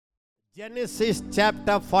Genesis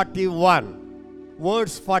chapter 41,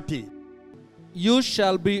 verse 40. You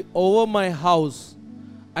shall be over my house,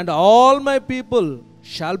 and all my people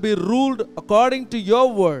shall be ruled according to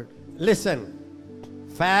your word. Listen,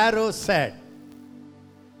 Pharaoh said,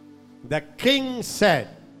 the king said,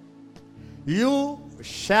 you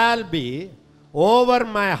shall be over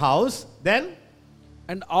my house, then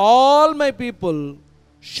And all my people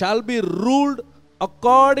shall be ruled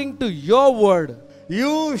according to your word.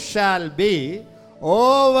 you shall be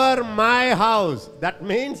over my house. That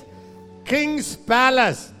means king's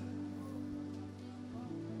palace.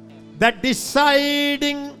 The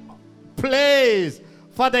deciding place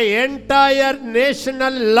for the entire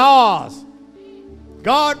national laws.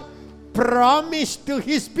 God promised to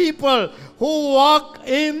his people who walk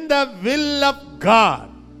in the will of God.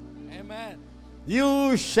 Amen.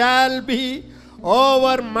 You shall be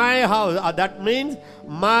over my house. That means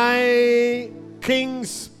my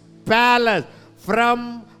king's palace,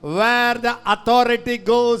 from where the authority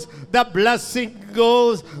goes, the blessing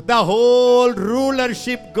goes, the whole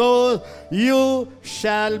rulership goes. You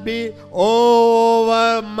shall be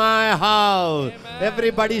over my house. Amen.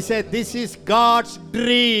 Everybody say, this is God's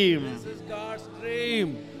dream. This is God's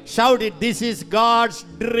dream. Shout it, this is God's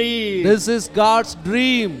dream. This is God's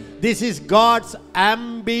dream. This is God's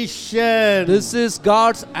ambition. This is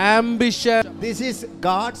God's ambition. This is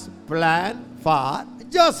God's plan for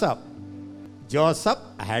Joseph. Joseph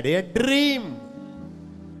had a dream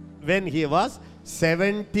when he was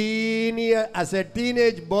 17 years, as a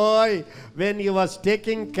teenage boy, when he was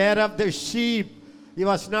taking care of the sheep. He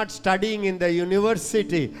was not studying in the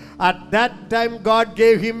university. At that time, God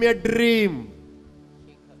gave him a dream.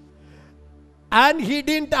 And he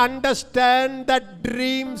didn't understand the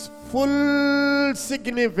dream's full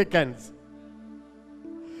significance.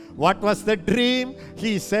 What was the dream?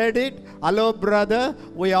 He said it. Hello, brother.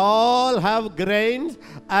 We all have grains,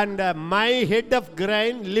 and my head of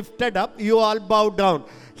grain lifted up, you all bow down.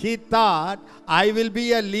 He thought, I will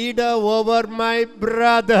be a leader over my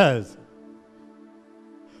brothers.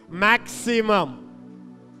 Maximum.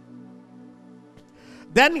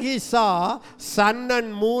 Then he saw sun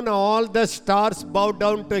and moon, all the stars bow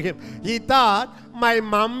down to him. He thought, my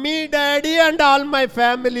mummy, daddy and all my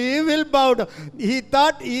family will bow down. He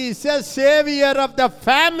thought he is a savior of the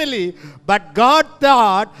family. But God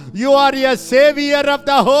thought, you are a savior of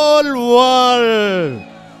the whole world.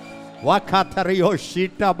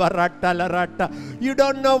 You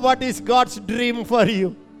don't know what is God's dream for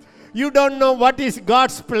you. You don't know what is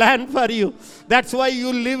God's plan for you. That's why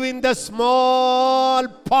you live in the small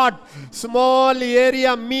pot, small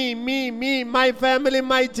area. Me, my family,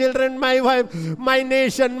 my children, my wife, my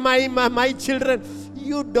nation, my children.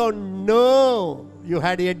 You don't know. You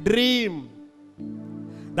had a dream.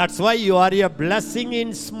 That's why you are a blessing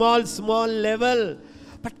in small level.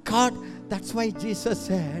 But God, that's why Jesus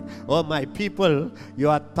said, oh my people,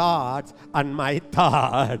 your thoughts and my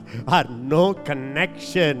thoughts are no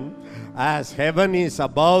connection. As heaven is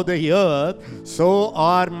above the earth, so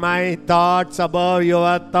are my thoughts above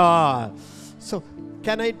your thoughts. So,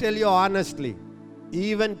 can I tell you honestly,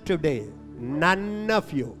 even today, none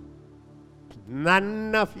of you,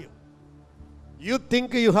 you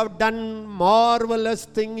think you have done marvelous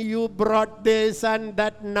thing, you brought this and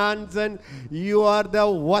that nonsense, you are the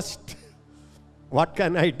worst. What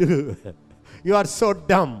can I do? You are so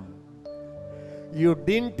dumb. You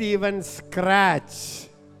didn't even scratch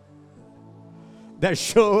the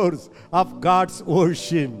shores of God's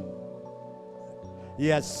ocean. He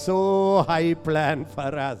has so high plan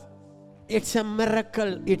for us. It's a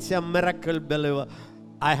miracle. It's a miracle, believer.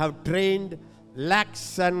 I have trained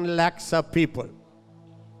lakhs and lakhs of people.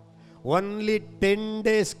 Only 10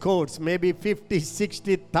 days course, maybe 50,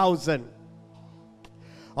 60,000.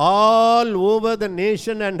 All over the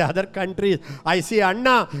nation and other countries. I see,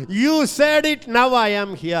 Anna, you said it, now I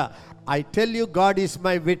am here. I tell you, God is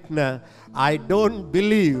my witness. I don't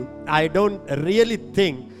believe, I don't really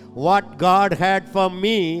think what God had for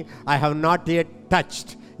me, I have not yet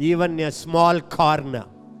touched, even a small corner.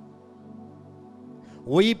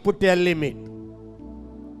 We put a limit.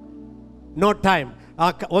 No time.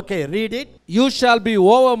 Okay, read it. You shall be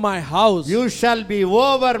over my house. You shall be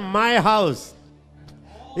over my house.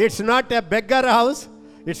 It's not a beggar house.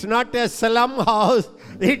 It's not a slum house.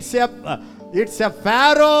 It's a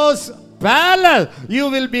Pharaoh's palace. You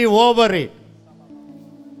will be over it.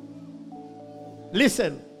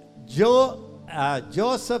 Listen,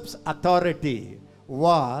 Joseph's authority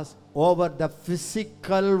was over the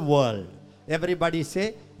physical world. Everybody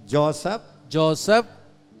say, Joseph Joseph,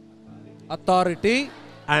 authority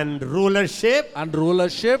And rulership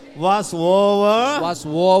was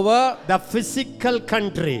over the physical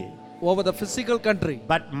country. over the physical country.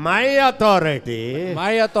 But my authority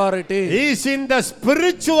is in the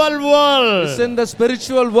spiritual world. in the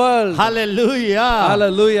spiritual world. Hallelujah.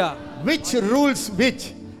 Hallelujah. Which rules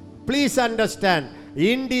which? Please understand.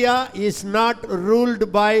 India is not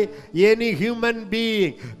ruled by any human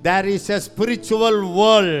being. There is a spiritual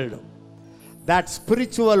world. That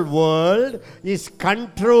spiritual world is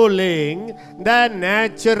controlling the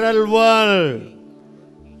natural world.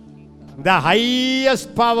 The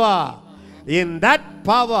highest power. In that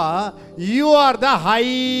power, you are the highest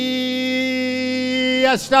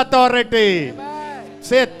authority. Amen.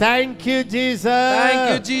 Say, thank you, Jesus.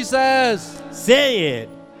 Thank you, Jesus. Say it.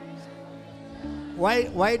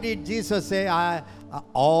 Why did Jesus say,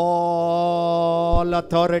 all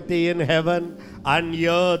authority in heaven and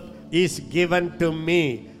earth is given to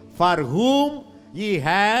me? For whom he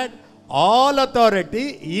had all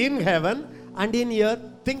authority in heaven and in earth.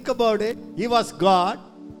 Think about it. He was God.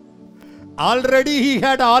 Already he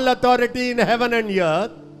had all authority in heaven and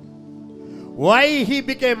earth. Why he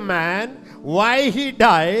became man? Why he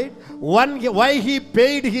died? Why he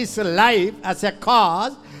paid his life as a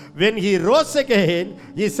cost? When he rose again,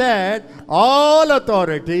 he said, all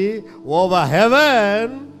authority over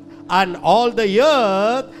heaven and all the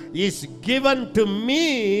earth is given to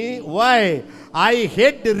me. Why? I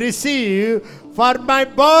had received for my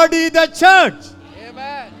body, the church.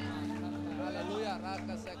 Amen.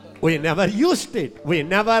 We never used it. We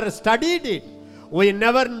never studied it. We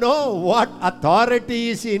never know what authority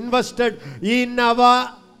is invested in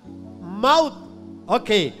our mouth.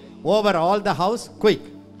 Okay, over all the house, quick.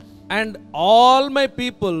 And all my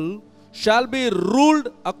people shall be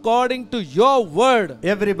ruled according to your word.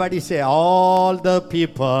 Everybody say, all the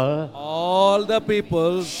people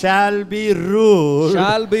shall be ruled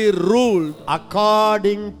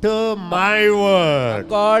according to my word.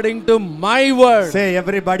 According to my word. Say,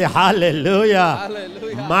 everybody, hallelujah.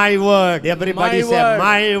 Hallelujah. My word. Everybody My say, word.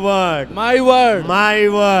 my word. My word. My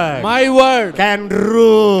word. My word Can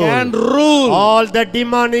rule. all the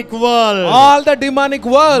demonic world. the demonic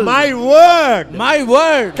world. My word.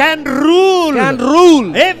 Can rule.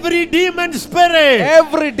 Every demon spirit.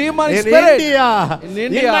 Every demon in spirit. India. In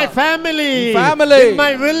India. In my family. In family. In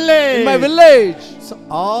my village. In my village. So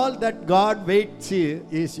all that God waits here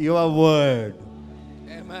is your word.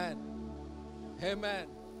 Amen. Amen.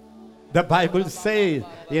 The Bible says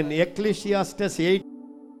in Ecclesiastes 8.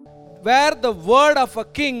 Where the word of a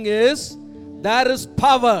king is, there is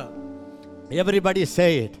power. Everybody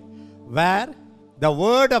say it. Where the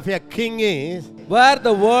word of a king is. Where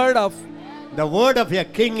the word of a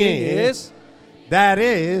king is. There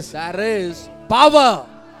is power.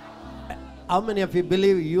 How many of you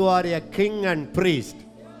believe you are a king and priest?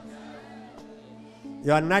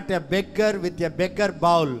 You are not a beggar with a beggar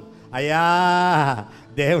bowl. Ayya,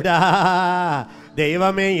 Devda,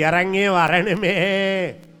 Devame Yarange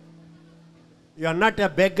Varaname. You are not a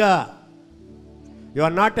beggar. You are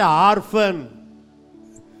not an orphan.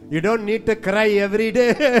 You don't need to cry every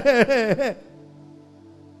day.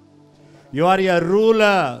 You are a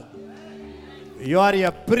ruler. You are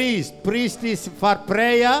a priest. Priest is for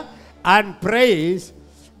prayer and praise.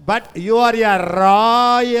 But you are a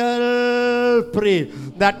royal priest.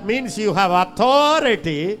 That means you have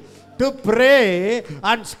authority to pray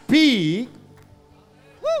and speak.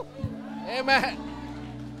 Woo. Amen.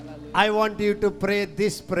 I want you to pray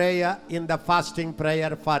this prayer in the fasting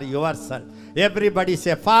prayer for yourself. Everybody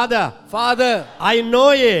say, Father, I know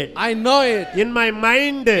it. In my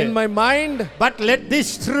mind. But let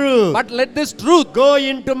this truth. Go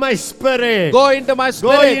into my spirit. Go into my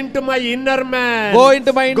inner man. Go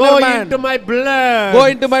into my blood. Go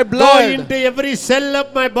into every cell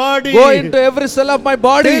of my body. Till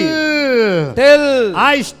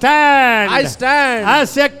I stand. As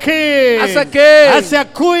a king. As a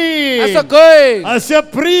queen. As a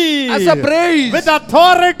priest. With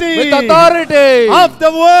authority. Of the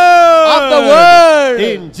word.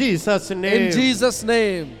 In Jesus'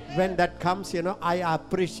 name. When that comes, I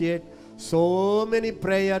appreciate so many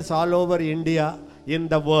prayers all over India, in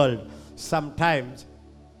the world. Sometimes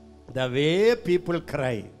the way people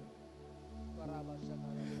cry,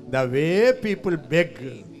 the way people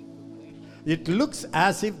beg, it looks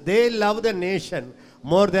as if they love the nation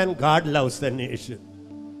more than God loves the nation.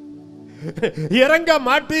 இறங்க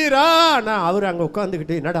மாட்டீரா? நான் அவர் அங்க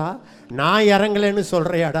உட்கார்ந்துக்கிட்டு என்னடா நான் இறங்கலன்னு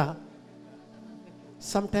சொல்றியாடா?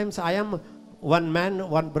 Sometimes I am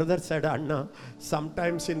one brother said, Anna,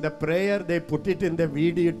 sometimes in the prayer they put it in the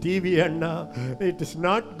video TV, Anna. It is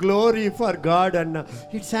not glory for God, Anna.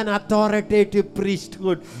 It's an authoritative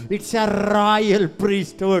priesthood. It's a royal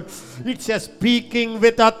priesthood. It's a speaking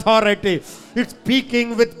with authority. It's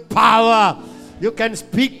speaking with power. You can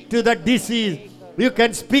speak to the disease. You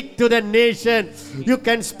can speak to the nation. You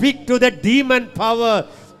can speak to the demon power.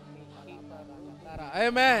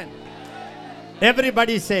 Amen.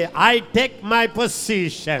 Everybody say, I take my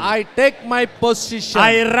position. I take my position.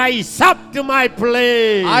 I rise up to my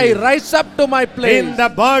place. I rise up to my place. In the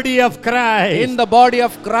body of Christ. In the body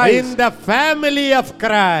of Christ. In the family of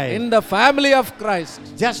Christ. In the family of Christ.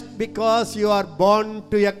 Just because you are born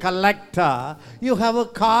to a collector, you have a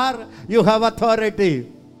car, you have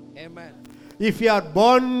authority. Amen. If you are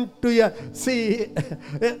born to a,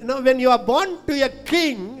 when you are born to a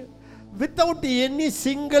king, without any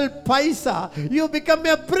single paisa, you become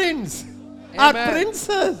a prince or Amen.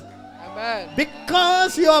 princess. Amen.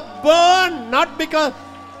 Because you are born, not because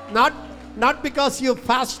you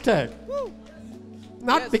fasted.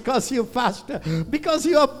 Not Yes. because you fasted, because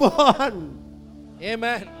you are born.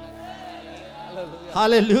 Amen.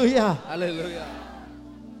 Hallelujah. Hallelujah.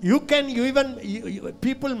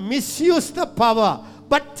 People misuse the power,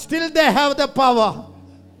 but still they have the power.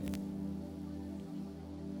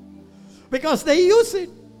 Because they use it.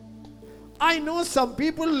 I know some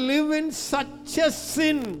people live in such a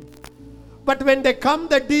sin, but when they come,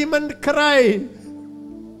 the demon cry.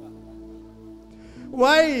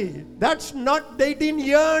 Why? That's not, they didn't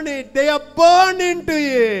earn it. They are born into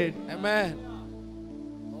it. Amen.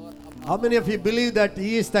 How many of you believe that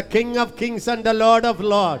He is the King of Kings and the Lord of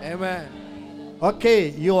Lords? Amen. Okay,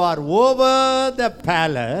 you are over the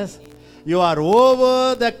palace. You are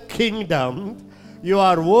over the kingdom. You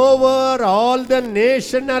are over all the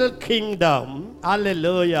national kingdom.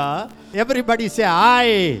 Hallelujah. Everybody say,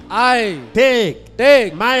 I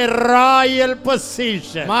take my royal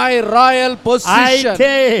position. My royal position.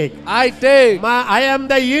 I am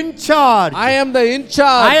the in charge. I am the in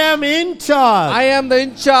charge. I am in charge. I am the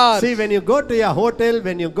in charge. See, when you go to a hotel,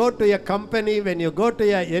 when you go to a company, when you go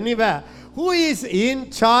to anywhere, who is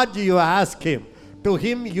in charge, you ask him. To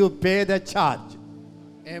him you pay the charge.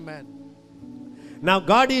 Amen. Now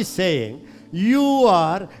God is saying, you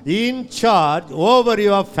are in charge over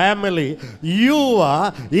your family. You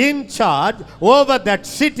are in charge over that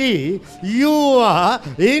city. You are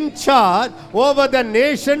in charge over the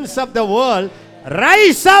nations of the world.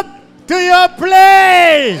 Rise up to your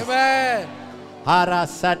place. Amen.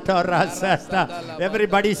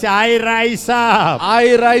 Everybody say, I rise up.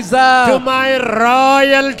 I rise up To my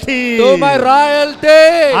royalty. to my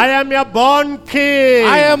royalty. I am a born king.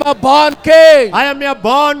 I am a born king. I am a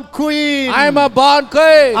born queen. I am a born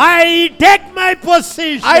king. I take my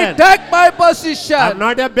position. I take my position. I'm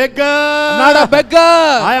not a beggar. I'm not a beggar.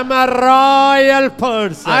 I am a royal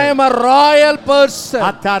person. I am a royal person.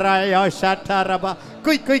 Ataraya shataraba.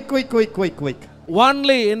 Quick.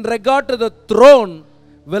 Only in regard to the throne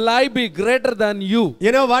will I be greater than you.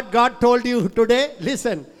 You know what God told you today?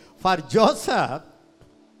 Listen, for Joseph,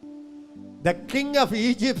 the king of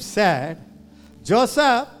Egypt said,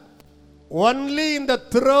 Joseph, only in the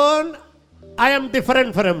throne I am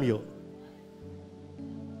different from you.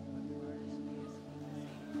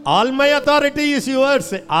 All my authority is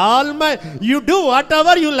yours. You do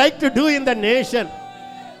whatever you like to do in the nation.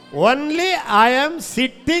 Only I am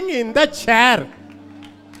sitting in the chair.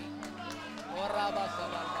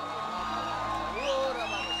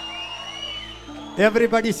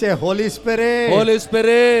 Everybody say, Holy Spirit. Holy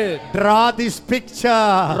Spirit, Draw this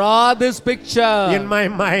picture draw this picture in my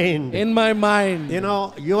mind. in my mind. You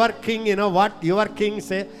know, your king, you know what your king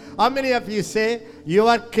say? How many of you say,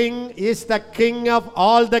 your king is the king of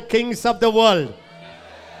all the kings of the world?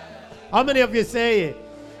 How many of you say?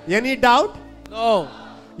 Any doubt? No.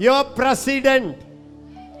 Your president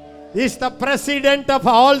is the president of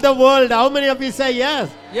all the world. How many of you say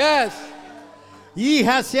yes? Yes. He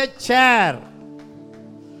has a chair.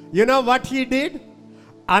 You know what he did?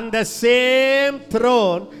 On the same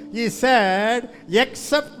throne, he said,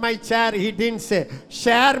 except my chair, he didn't say,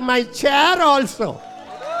 share my chair also.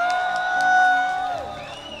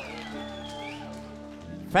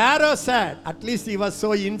 Pharaoh said, at least he was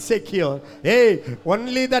so insecure. Hey,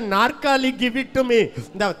 only the narcali give it to me.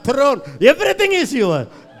 The throne, everything is yours.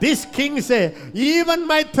 This king said, even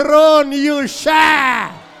my throne you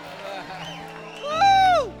share.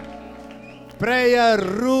 Prayer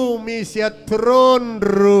room is a throne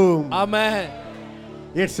room. Amen.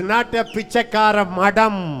 It's not a pichakara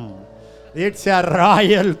madam. It's a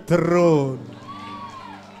royal throne.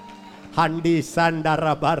 Handi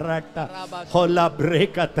Sandara Barata. Hola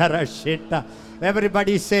Breka Tarashita.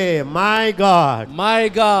 Everybody say, my God My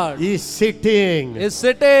God is sitting is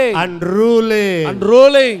sitting and ruling and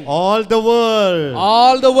ruling all the world.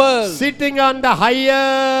 all the world, Sitting on the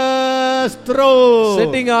highest throne.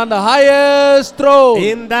 sitting on the highest throne.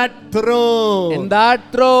 In that throne. In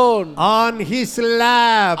that throne, On his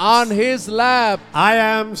lap. on his lap, I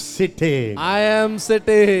am sitting. I am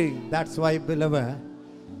sitting. That's why, beloved,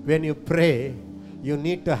 when you pray, you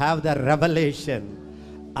need to have the revelation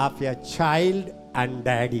of your child and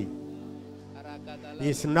daddy.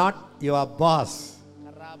 He is not your boss.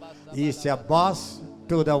 He is your boss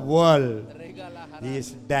to the world. He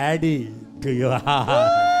is daddy to your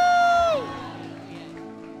heart.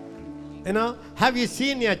 You know, have you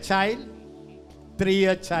seen your child?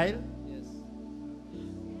 3-year child?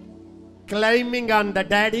 Climbing on the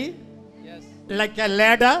daddy Yes, like a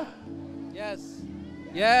ladder? yes,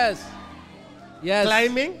 yes, yes.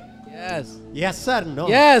 Climbing? Yes, Yes or no?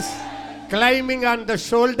 yes, Climbing on the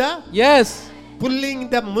shoulder? yes, Pulling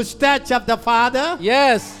the mustache of the father?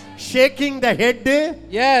 yes, Shaking the head?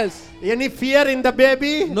 yes. Any fear in the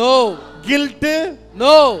baby? No, Guilt?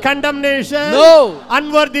 no, Condemnation? No.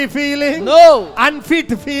 Unworthy feeling? no,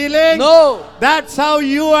 Unfit feeling? no. That's how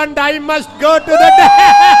you and I must go to the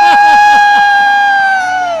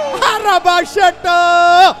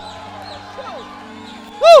Harabashata!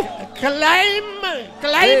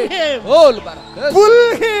 Climb him, All barakas.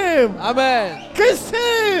 pull him, Amen. kiss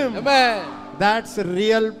him. Amen. That's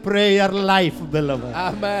real prayer life, beloved.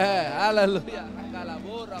 Amen. Hallelujah.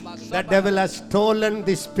 The devil has stolen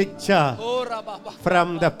this picture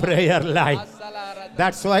from the prayer life.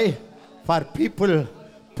 That's why for people,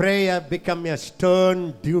 prayer become a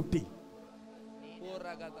stern duty.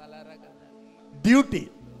 Duty.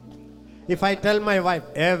 If I tell my wife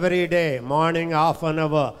every day, morning half an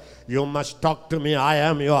hour, you must talk to me, I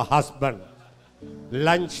am your husband.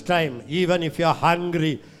 Lunchtime, even if you're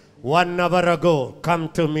hungry, 1 hour ago, come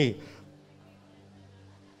to me.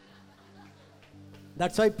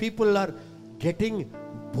 That's why people are getting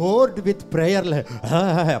bored with prayer.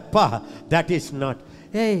 That is not.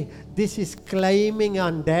 Hey, this is climbing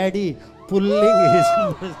on daddy, pulling his...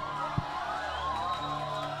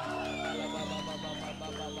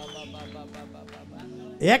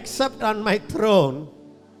 Except on my throne,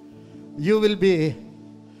 you will be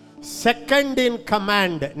second in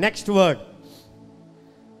command. Next word.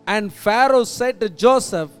 And Pharaoh said to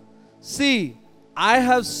Joseph, see, I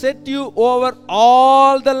have set you over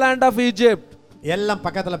all the land of Egypt. எல்லாம்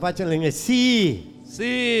பக்கத்துல பாச்சீங்க. See.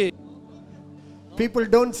 See. People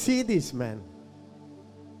don't see this, man.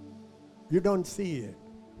 You don't see it.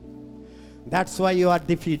 That's why you are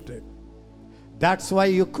defeated. That's why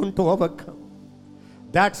you couldn't overcome.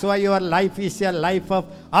 That's why your life is a life of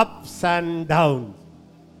ups and downs.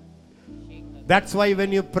 That's why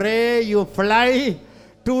when you pray, you fly.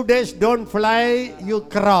 2 days don't fly, you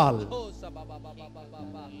crawl.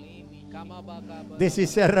 This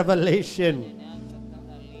is a revelation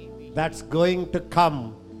that's going to come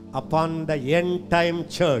upon the end time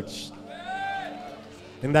church.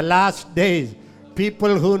 In the last days,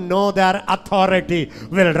 people who know their authority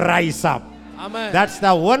will rise up. Amen. That's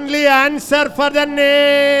the only answer for the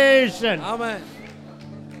nation. Amen.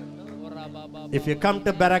 If you come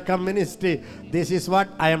to Baraka Ministry, this is what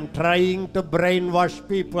I am trying to brainwash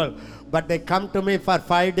people. But they come to me for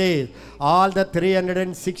 5 days. All the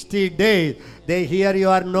 360 days, they hear you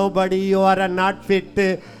are nobody, you are not fit.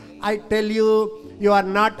 I tell you, you are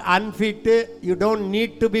not unfit. You don't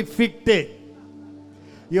need to be fit.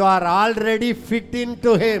 You are already fit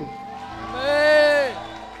into Him. Amen.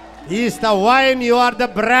 He is the vine, you are the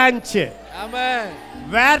branch. Amen.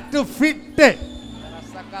 Where to fit?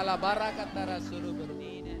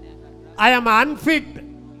 I am unfit.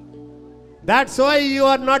 That's why you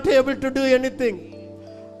are not able to do anything.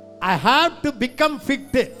 I have to become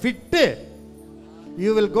fit. Fit.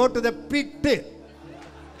 You will go to the pit.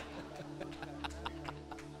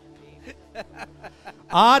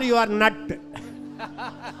 Or you are nut.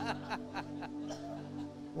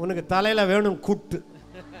 உனக்கு தலையில வேணும் குட்டு.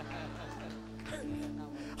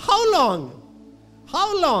 How long? How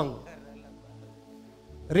long?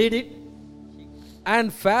 Read it. And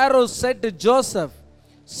Pharaoh said to Joseph,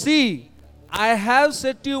 see, I have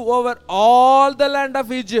set you over all the land of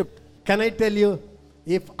Egypt. Can I tell you,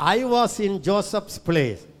 if I was in Joseph's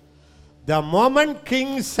place, the moment king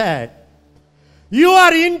said, you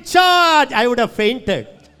are in charge, I would have fainted.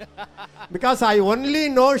 Because I only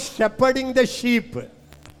know shepherding the sheep.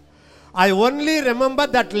 I only remember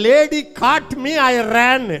that lady caught me, I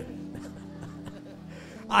ran.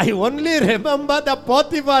 I only remember the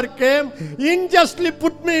Potiphar came, unjustly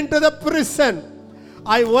put me into the prison.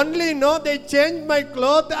 I only know they changed my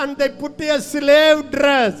clothes and they put a slave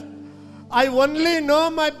dress. I only know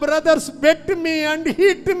my brothers beat me and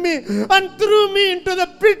hit me and threw me into the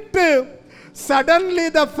pit. Suddenly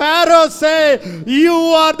the Pharaoh said, you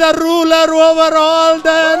are the ruler over all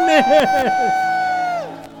the nations.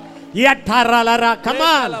 Yatarala, come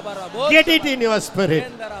on, get it in your spirit.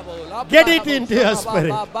 Get it into your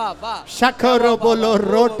spirit. Shakarobolo,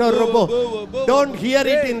 rotorobo. Don't hear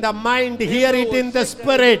it in the mind, hear it in the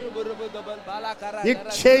spirit.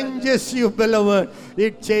 It changes you, beloved.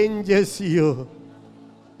 It changes you.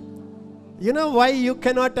 You know why you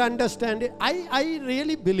cannot understand it? I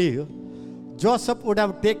really believe Joseph would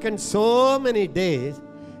have taken so many days.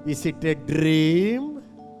 Is it a dream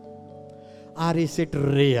or is it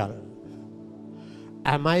real?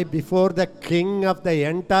 Am I before the king of the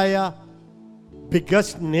entire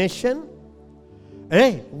biggest nation?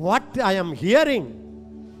 Hey, what I am hearing?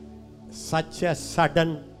 Such a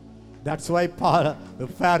sudden. That's why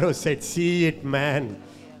Pharaoh said, see it, man.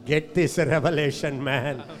 Get this revelation,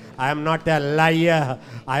 man. I am not a liar.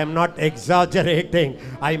 I am not exaggerating.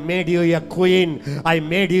 I made you a queen. I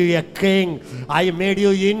made you a king. I made you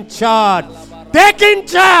in charge. Take in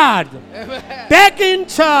charge. Take in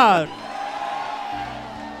charge.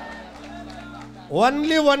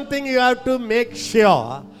 Only one thing you have to make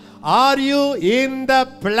sure. Are you in the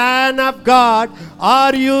plan of God?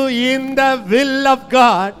 Are you in the will of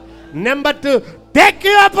God? Number 2, take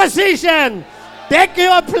your position. Take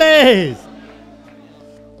your place.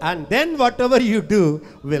 And then whatever you do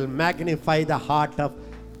will magnify the heart of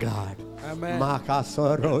God. Amen.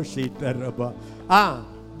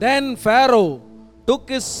 Then Pharaoh took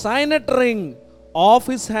his signet ring off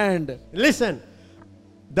his hand. Listen,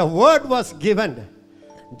 the word was given.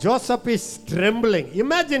 Joseph is trembling.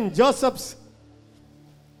 Imagine Joseph's.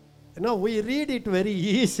 We read it very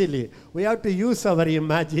easily. We have to use our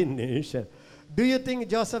imagination. Do you think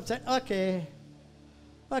Joseph said, okay,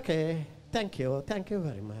 thank you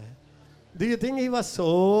very much? Do you think he was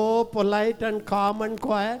so polite and calm and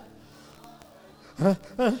quiet?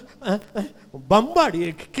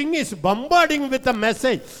 King is bombarding with a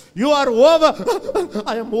message. You are over.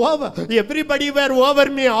 I am over. Everybody were over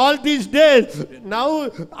me all these days. Now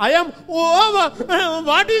I am over.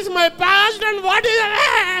 What is my past and what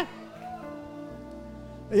is...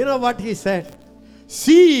 You know what he said?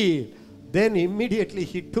 See. Then immediately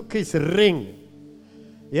he took his ring.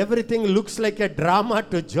 Everything looks like a drama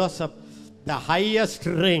to Joseph. The highest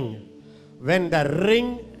ring. When the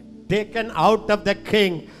ring taken out of the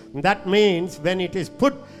king, that means when it is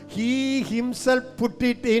put, he himself put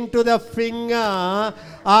it into the finger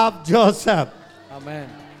of Joseph. Amen.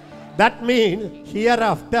 That means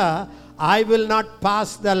hereafter I will not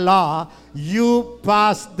pass the law, you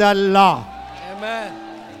pass the law. Amen.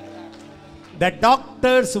 The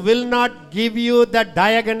doctors will not give you the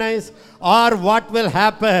diagnosis or what will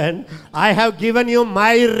happen. I have given you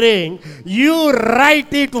my ring. You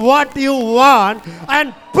write it what you want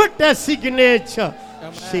and put a signature.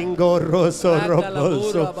 Shingo roso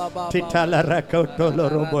roboso titala rakotolo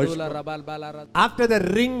roboso. After the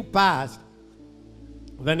ring passed,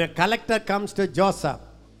 when a collector comes to Joseph,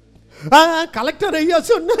 collector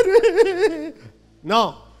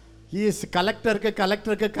no, he is collector.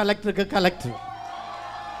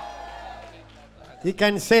 He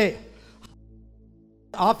can say,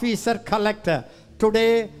 officer collector,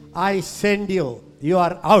 today I send you. You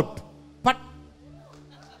are out. But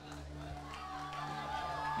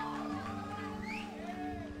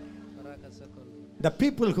the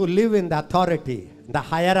people who live in the authority, the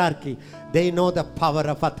hierarchy, they know the power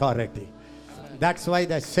of authority. That's why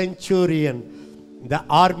the centurion, the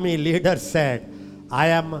army leader said, I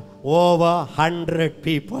am over 100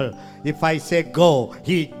 people. If I say go,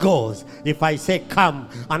 he goes. If I say come,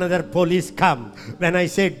 another police come. When I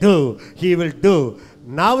say do, he will do.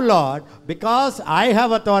 Now, Lord, because I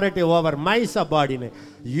have authority over my subordinate,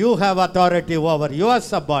 you have authority over your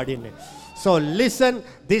subordinate. So listen,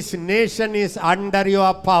 this nation is under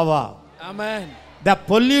your power. Amen. The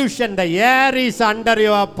pollution, the air is under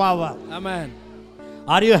your power. Amen.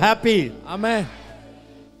 Are you happy? Amen.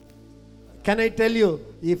 Can I tell you,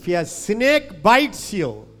 if a snake bites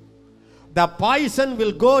you, the poison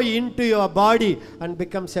will go into your body and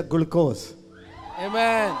becomes a glucose.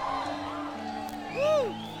 Amen.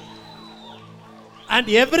 And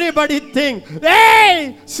everybody think,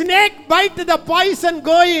 hey, snake bite the poison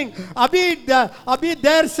going. Abhi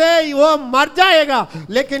there say, oh, mar jayega.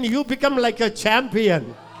 Lekin you become like a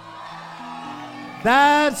champion.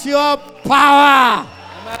 That's your power.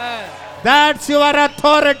 Amen. That's your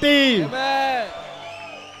authority. Amen.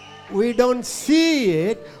 We don't see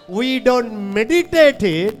it, we don't meditate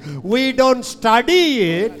it, we don't study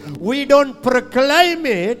it, we don't proclaim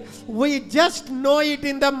it, we just know it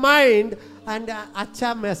in the mind and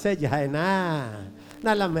acha message hai na,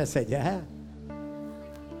 nalla message hai.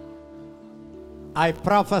 I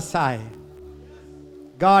prophesy,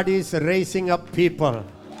 God is raising up people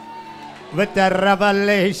with a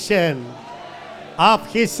revelation of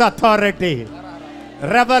His authority,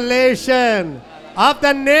 revelation of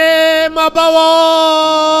the name above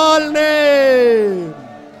all names,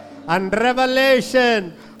 and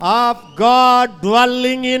revelation of God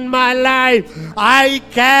dwelling in my life. I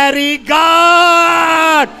carry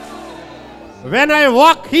God. When I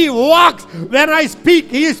walk, He walks. When I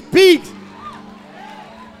speak, He speaks.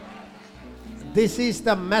 This is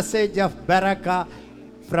the message of Barakah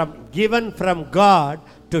given from God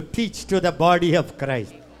to teach to the body of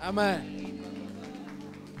Christ. Amen.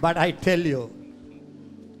 But I tell you,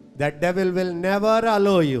 the devil will never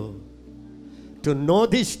allow you to know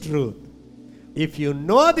this truth. If you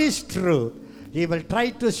know this truth, he will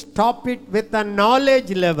try to stop it with a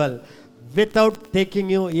knowledge level without taking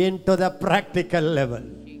you into the practical level.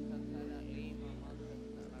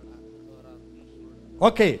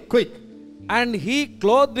 Okay, quick. And he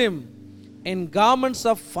clothed him in garments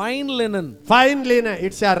of fine linen. Fine linen,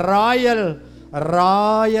 it's a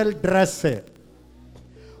royal dress.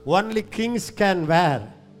 Only kings can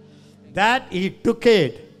wear. That he took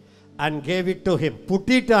it and gave it to him, put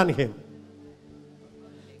it on him.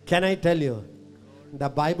 Can I tell you? The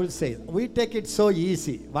Bible says, we take it so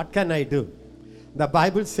easy. What can I do? The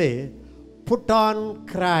Bible says, put on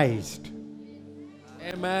Christ.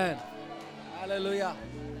 Amen. Hallelujah.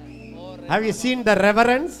 Have you seen the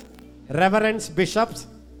reverends? Reverends, bishops?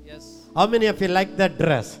 Yes. How many of you like that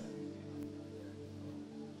dress?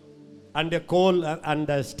 And a coal and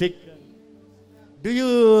a stick. Do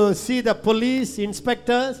you see the police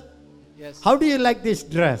inspectors? Yes. How do you like this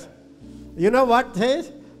dress? You know what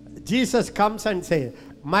says? Jesus comes and says,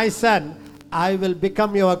 my son, I will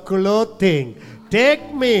become your clothing.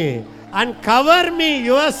 Take me and cover me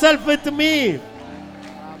yourself with me.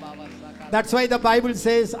 That's why the Bible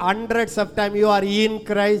says hundreds of times you are in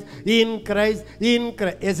Christ, in Christ, in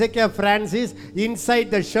Christ. Ezekiel Francis,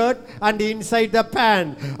 inside the shirt and inside the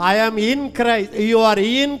pant. I am in Christ, you are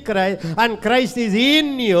in Christ, and Christ is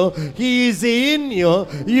in you. He is in you,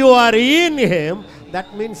 you are in Him.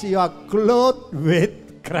 That means you are clothed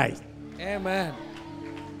with Christ. Amen.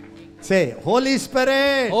 Say, Holy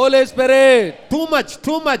Spirit. Holy Spirit. Too much,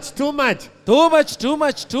 too much, too much. Too much, too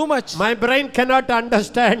much, too much. My brain cannot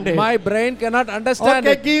understand it. My brain cannot understand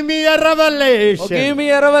Okay, it. give me a revelation. Oh, give me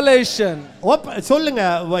a revelation.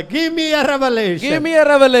 Solunga, give me a revelation. Give me a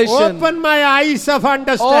revelation. Open my eyes of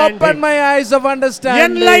understanding. Open my eyes of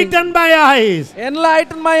understanding. Enlighten my eyes.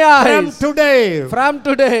 Enlighten my eyes. From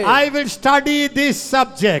today, I I will study this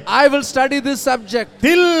subject will study this subject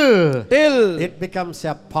till till it becomes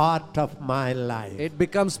a part of my life. it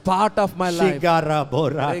becomes part of my life. Shigara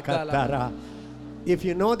bora katara. If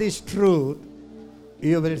you know this truth,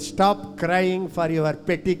 you will stop crying for your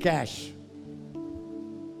petty cash.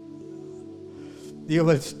 You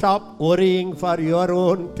will stop worrying for your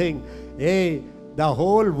own thing. Hey, the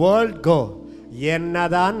whole world go.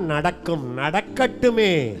 Yennadan nadakkum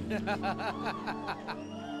nadakattume.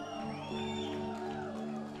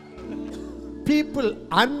 People,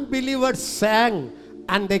 unbelievers sang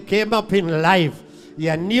and they came up in life.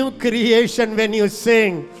 A new creation when you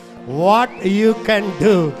sing what you can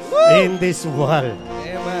do in this world.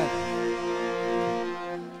 Amen.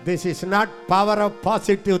 This is not power of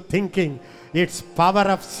positive thinking. It's power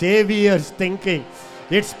of Savior's thinking.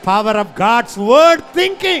 It's power of God's word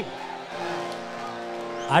thinking.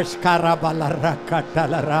 Ashkara balara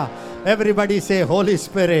katalara. Everybody say, Holy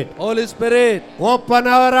Spirit. Holy Spirit. Open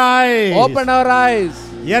our eyes. Open our eyes.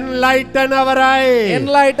 Enlighten our eyes.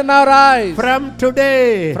 Enlighten our eyes. From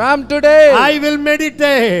today, I will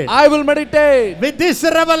meditate with this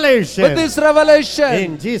revelation.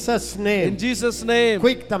 In Jesus' name. In Jesus' name.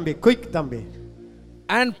 Quick, Thambi.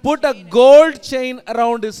 And put a gold chain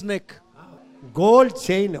around his neck. Gold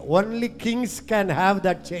chain. Only kings can have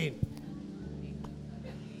that chain.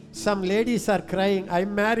 Some ladies are crying, I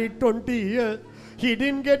married 20 years. He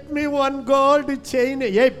didn't get me one gold chain.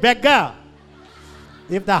 Hey, beggar.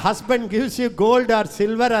 If the husband gives you gold or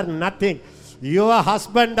silver or nothing, your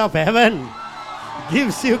husband of heaven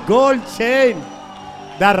gives you gold chain.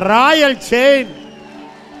 The royal chain.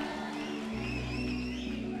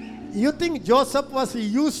 You think Joseph was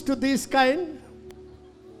used to this kind?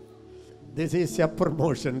 This is a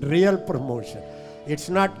promotion, real promotion. It's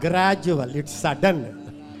not gradual, it's sudden.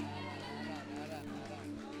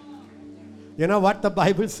 You know what the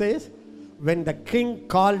Bible says? When the king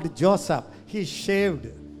called Joseph, he shaved.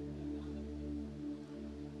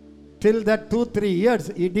 Till that 2-3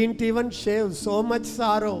 years, he didn't even shave. So much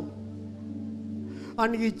sorrow.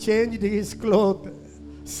 And he changed his clothes,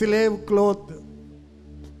 slave clothes.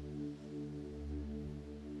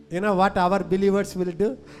 You know what our believers will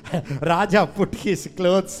do? Raja put his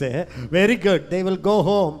clothes, very good. They will go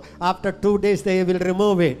home. After 2 days, they will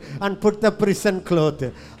remove it and put the prison cloth.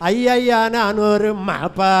 Ayyana anoru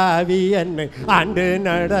mapavi ennu andu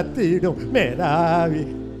nadathidum meravi.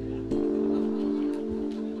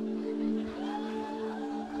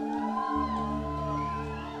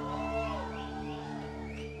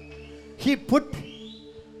 He put,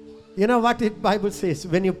 you know what the Bible says?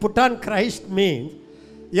 When you put on Christ means,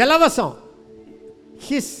 Yelavasam,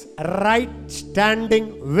 his right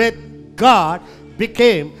standing with God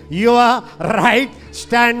became your right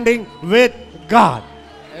standing with God.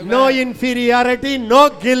 Amen. No inferiority, no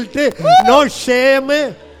guilt, no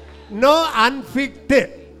shame, no unfit.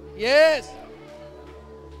 Yes.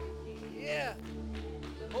 Yeah.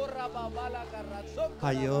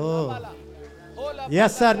 Ayo.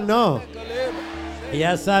 Yes or no?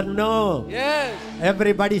 Yes or no? Yes.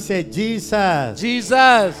 Everybody say, Jesus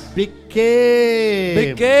Jesus became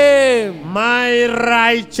my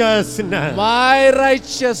righteousness. my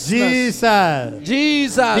righteousness. Jesus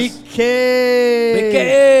Jesus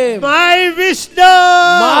became my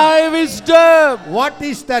wisdom. my wisdom. What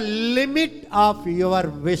is the limit of your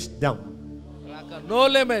wisdom? No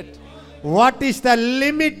limit. What is the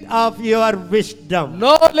limit of your wisdom?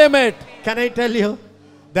 No limit. Can I tell you?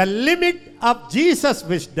 The limit of Jesus'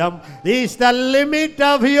 wisdom is the limit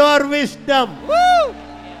of your wisdom. Woo!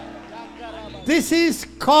 This is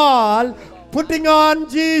called putting on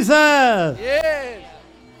Jesus. Yes.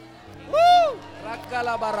 Woo!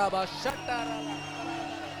 Rakalabaraba, shatarala.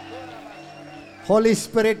 Holy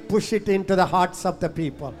Spirit, push it into the hearts of the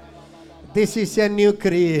people. This is a new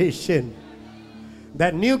creation.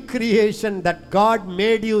 The new creation that God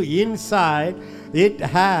made you inside, it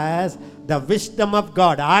has the wisdom of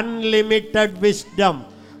God, unlimited wisdom,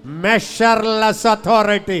 measureless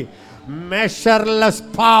authority, measureless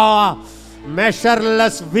power,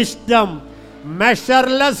 measureless wisdom,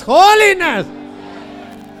 measureless holiness.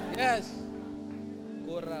 Yes.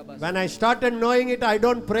 When I started knowing it, I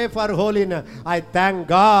don't pray for holiness. I thank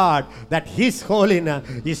God that His holiness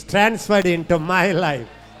is transferred into my life.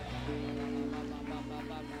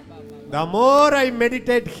 The more I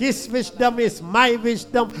meditate, His wisdom is my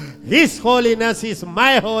wisdom. His holiness is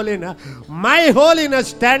my holiness. My holiness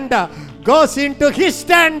standard goes into His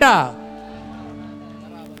standard.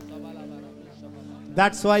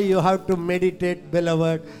 That's why you have to meditate,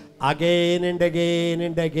 beloved, again and again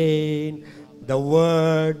and again. The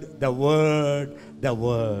Word, the Word, the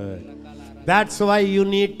Word. That's why you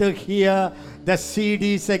need to hear the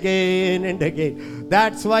CDs again and again.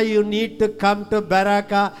 That's why you need to come to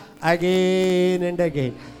Baraka again and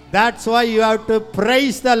again. That's why you have to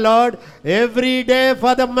praise the Lord every day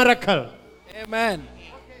for the miracle. Amen.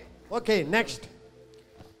 Okay, next.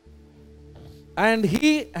 And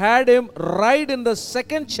he had him ride in the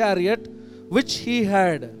second chariot which he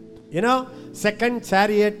had. You know, second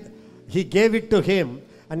chariot, he gave it to him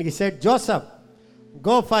and he said, Joseph,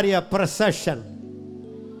 go for your procession.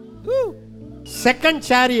 Woo. Second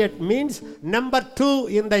chariot means number 2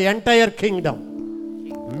 in the entire kingdom.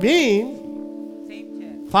 Means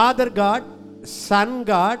Father God, Son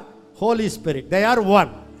God, Holy Spirit. They are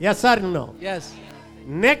one. Yes or no? Yes.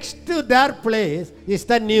 Next to their place is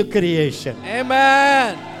the new creation.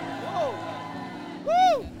 Amen.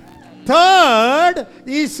 Woo. Third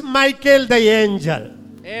is Michael the angel.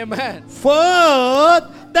 Amen. Fourth,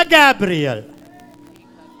 the Gabriel.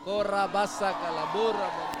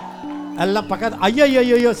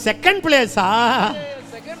 Second place.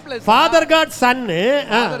 Second place. Father God, Son.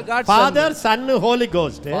 God, Son, Holy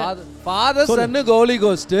Ghost. Father, Son, Holy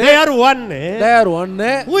Ghost. They are one. They are one.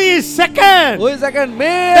 Who is second? Who is second? Me.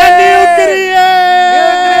 The new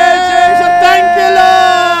creation. Thank you,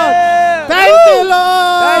 Lord. Thank you,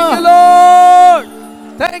 Lord. Thank you, Lord.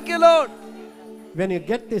 Thank you, Lord. When you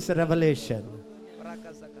get this revelation,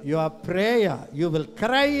 your prayer, you will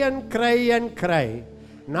cry and cry and cry.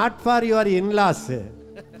 Not for your in-laws.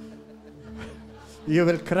 You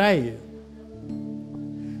will cry.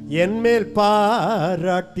 என்மேல்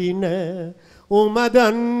பாராட்டின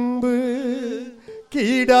உமதன்பு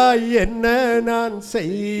கீடாய் என்ன நான்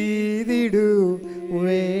செய்திடுவே.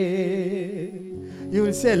 You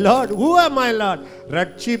will say, Lord, who am I, Lord?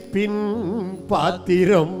 ரட்சிப்பின்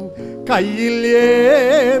பாத்திரம் கையில்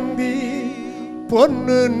ஏந்தி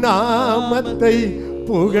பொன்னு நாமத்தை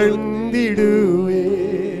புகழ்ந்திடுவே.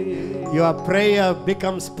 Your prayer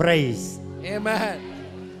becomes praise. Amen.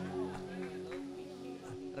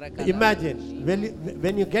 Imagine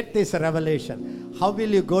when you get this revelation, how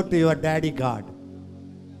will you go to your daddy God?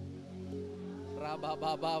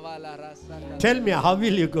 Tell me, how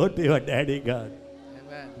will you go to your daddy God?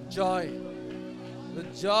 Amen. Joy.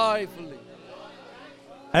 Joyfully.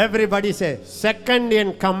 Everybody say, second in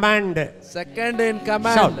command. Second in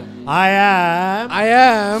command. Shout, I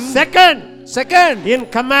am second in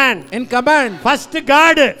command. in command. First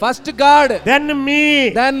God, First God, then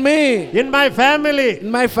me, then me, in my family. in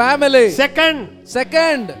my family.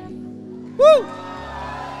 Second. Woo.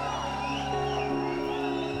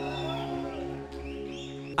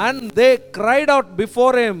 And they cried out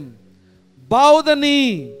before him, bow the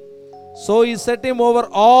knee. So he set him over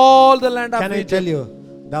all the land of Can I Egypt. tell you,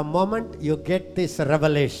 the moment you get this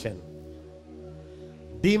revelation,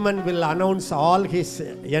 demon will announce all his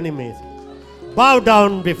enemies, bow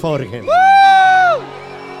down before him. Woo!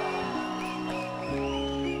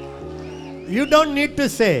 You don't need to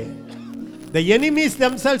say. The enemies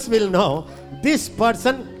themselves will know this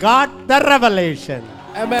person got the revelation.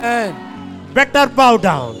 Amen. Better bow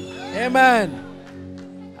down. Amen.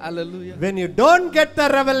 Hallelujah. When you don't get the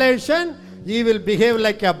revelation, you will behave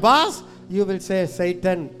like a boss. You will say,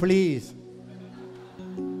 Satan, please.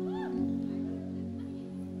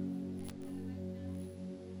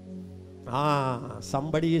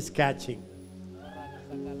 Somebody is catching.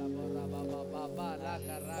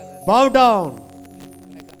 Bow down.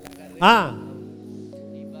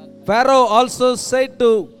 Pharaoh also said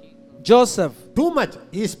to Joseph, Too much.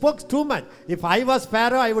 He spoke too much. If I was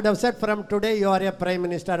Pharaoh, I would have said, from today you are a prime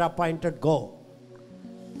minister appointed, go.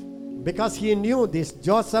 Because he knew this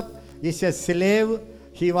Joseph is a slave.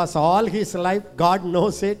 He was all his life. God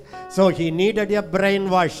knows it. So he needed a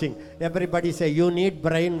brainwashing. Everybody say, you need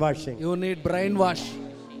brainwashing. you need brainwash.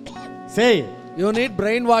 Say, You need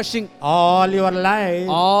brainwashing. all your life,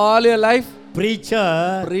 All your life,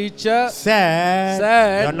 preacher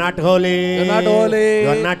said, you're not holy, you're not holy,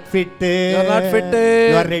 you're not fit, you're not fit,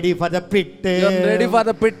 you are ready for the pit, you're ready for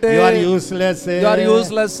the pit, you are useless, you are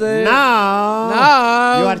useless.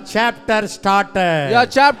 Now your chapter started. Your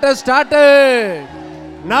chapter started.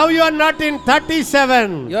 Now you are not in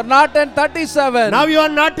 37. You're not in 37. Now you are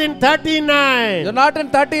not in 39. You're not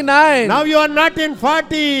in 39. Now you are not in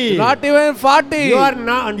 40. Not even 40. You are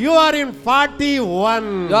not. You are in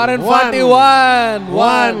 41. You are in 41.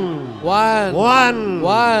 One.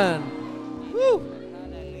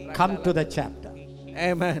 Woo. Come to the chapter.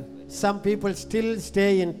 Amen. Some people still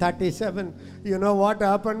stay in 37. You know what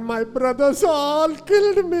happened? My brothers all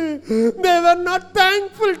killed me. They were not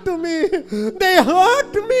thankful to me. They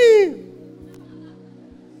hurt me.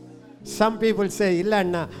 Some people say, Illa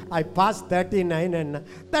Anna, I passed 39 Anna.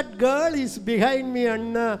 That girl is behind me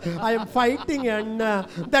Anna. I am fighting Anna.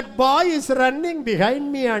 That boy is running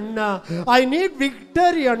behind me Anna. I need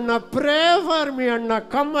victory Anna. Pray for me Anna.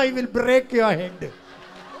 Come, I will break your head.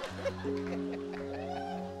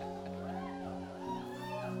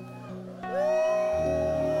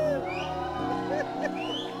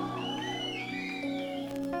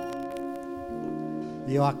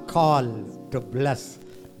 You are called to bless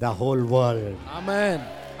the whole world. Amen.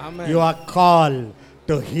 Amen. You are called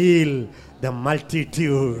to heal the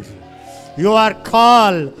multitude. You are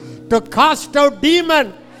called to cast out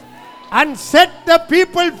demons and set the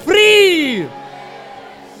people free.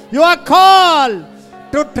 You are called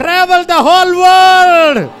to travel the whole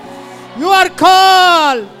world. You are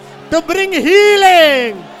called to bring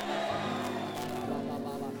healing.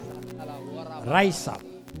 Rise up.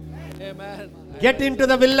 Amen. Get into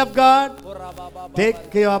the will of God.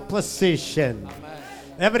 Take your position.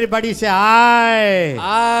 Everybody say,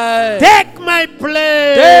 I take my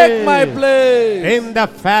place. Take my place in the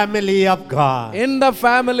family of God. in the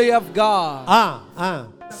family of God. Pharaoh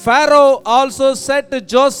Pharaoh also said to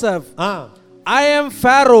Joseph, I I am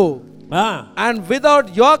Pharaoh, and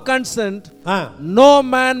without your consent, no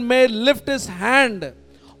man may lift his hand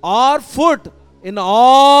or foot in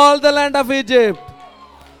all the land of Egypt.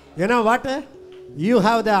 You know what? You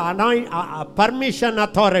have the permission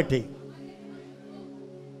authority.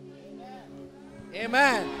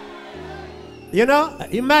 Amen. You know,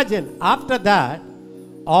 imagine after that,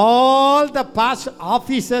 all the past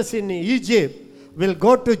officers in Egypt will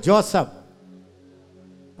go to Joseph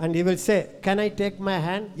and he will say, can I take my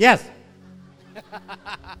hand? Yes.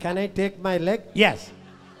 Can I take my leg? Yes.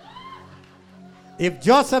 If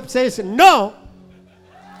Joseph says no,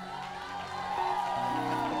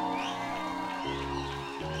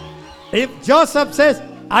 If Joseph says,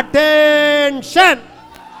 attention,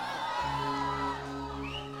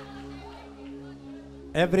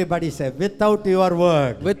 everybody say, without your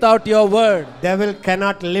word. Without your word. Devil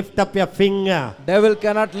cannot lift up your finger. Devil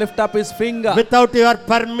cannot lift up his finger. Without your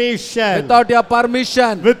permission. Without your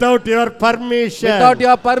permission. Without your permission. Without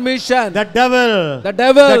your permission. The devil. The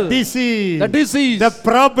devil. The disease. The disease. The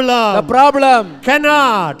problem. The problem.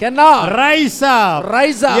 Cannot rise up.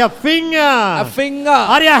 Rise up. Your finger. A finger.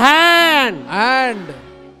 Or your hand. And.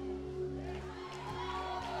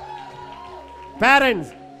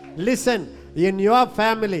 Parents, listen. In your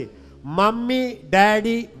family, mommy,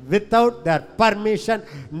 daddy, without their permission,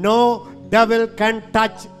 no devil can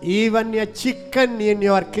touch even a chicken in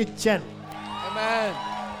your kitchen. Amen.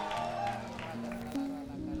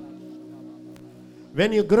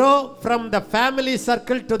 When you grow from the family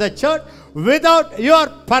circle to the church, without your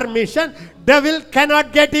permission, devil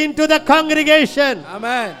cannot get into the congregation.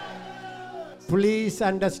 Amen. Please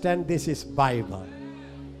understand, this is Bible.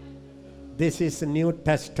 This is New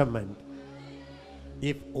Testament.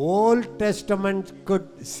 If Old Testament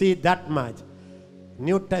could see that much,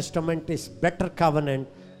 New Testament is better covenant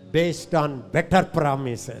based on better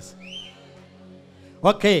promises.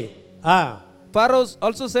 Okay. Pharaoh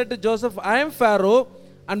also said to Joseph, I am Pharaoh,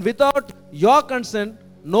 and without your consent,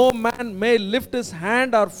 no man may lift his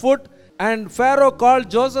hand or foot. And Pharaoh called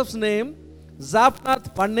Joseph's name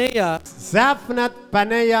Zaphnath Paneah. Zaphnath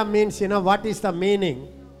Paneah means, what is the meaning?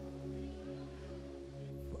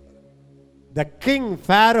 The king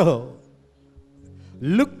Pharaoh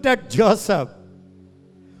looked at Joseph.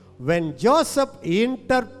 When Joseph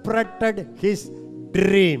interpreted his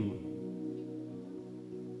dream,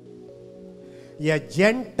 a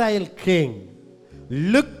Gentile king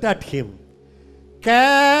looked at him.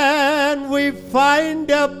 Can we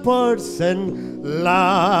find a person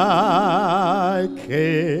like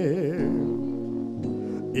him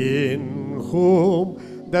in whom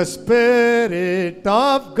the Spirit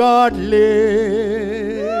of God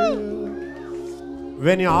lives?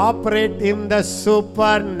 When you operate in the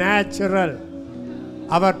supernatural,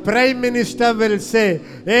 our Prime Minister will say,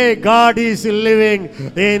 hey, God is living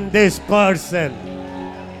in this person.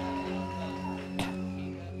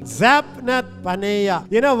 Zaphnath Paneah.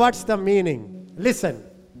 You know what's the meaning? Listen.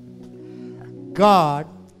 God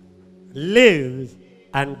lives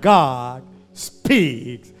and God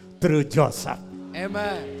speaks through Joseph.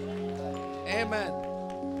 Amen. Amen.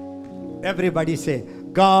 Everybody say,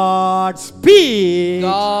 God speaks.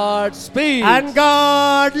 God speaks. And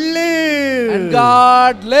God lives. And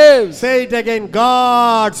God lives. Say it again.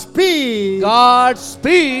 God speaks. God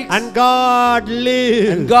speaks. And God lives.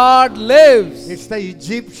 And God lives. It's the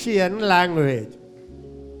Egyptian language.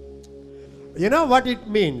 You know what it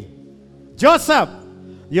means? Joseph,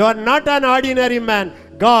 you are not an ordinary man.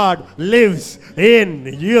 God lives in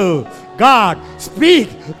you. God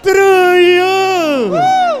speaks through you.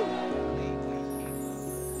 Woo!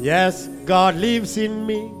 Yes, God lives in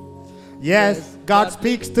me. Yes, God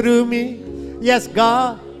speaks through me. Yes,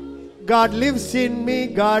 God lives in me.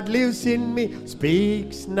 God lives in me.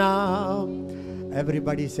 Speaks now.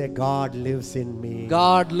 Everybody say, God lives in me.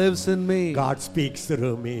 God lives in me. God speaks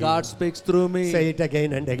through me. God speaks through me. Say it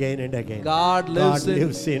again and again and again. God lives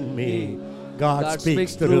in me. God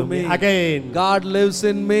speaks through me. Again. God lives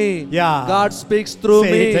in me. Yeah. God speaks through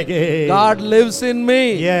Say me. it again. God lives in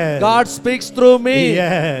me. Yes. God speaks through me.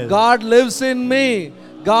 Yes. God lives in me.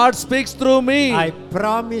 God speaks through me. I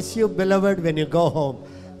promise you, beloved, when you go home,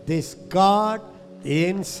 this God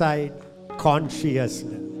inside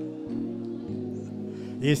consciousness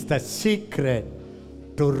is the secret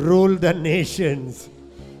to rule the nations,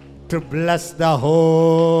 to bless the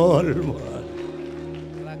whole world.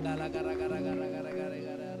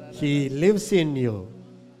 He lives in you.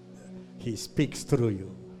 He speaks through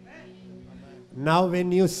you. Now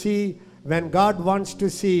when God wants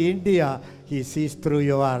to see India, He sees through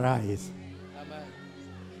your eyes.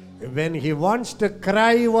 When He wants to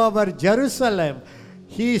cry over Jerusalem,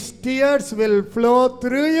 His tears will flow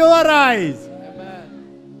through your eyes.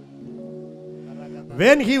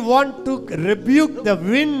 When He wants to rebuke the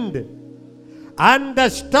wind and the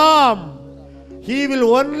storm, He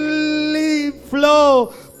will only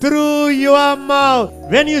flow through your mouth.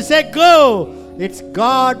 When you say go, it's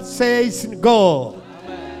God says go.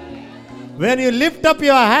 When you lift up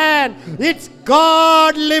your hand, it's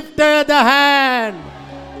God lifted the hand.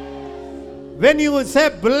 When you say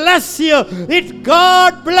bless you, it's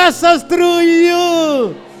God blesses through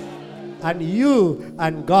you. And you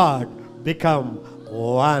and God become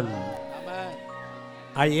one. Amen.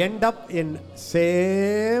 I end up in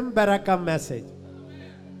same Barakah message.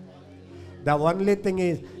 The only thing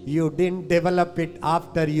is, you didn't develop it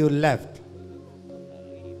after you left.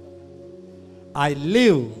 I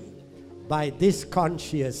live by this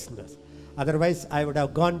consciousness. Otherwise, I would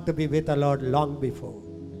have gone to be with the Lord long before.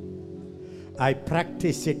 I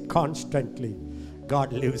practice it constantly.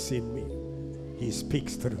 God lives in me. He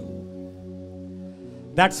speaks through.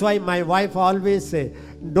 That's why my wife always says,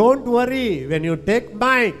 don't worry, when you take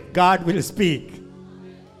mic, God will speak.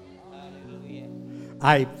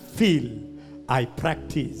 I feel, I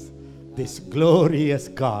practice, this glorious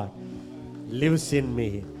God lives in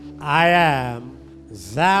me. I am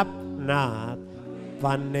Zapnath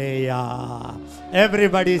Paneya.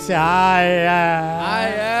 Everybody say, I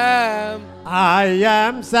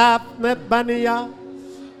am Zapnath Paneya.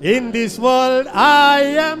 In this world, I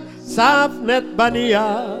am Zapnath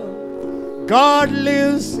Paneya. God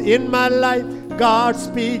lives in my life. God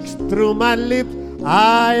speaks through my lips.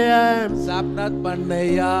 I am Zapnath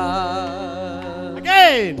Paneya.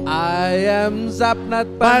 Again. I am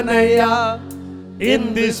Zapnath Paneya.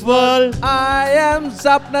 In this world, I am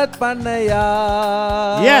Zapnath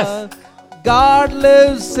Paneya. Yes. God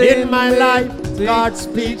lives in my me. life, God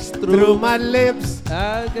speaks through my lips.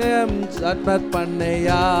 I am Zapnath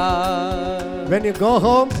Paneya. When you go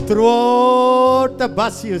home, throughout the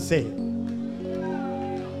bus you say,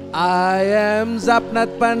 I am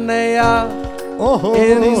Zapnath Paneya. oh,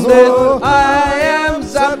 In this world, I am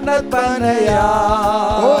Zapnath Paneya.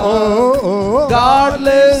 God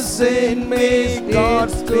lives in me. God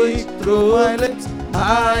speaks through my lips.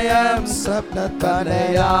 I am Zapnath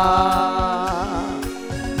Paneya.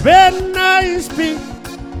 when I speak,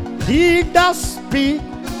 He does speak.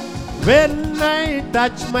 When I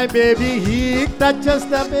touch my baby, He touches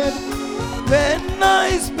the baby. When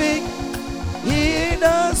I speak, He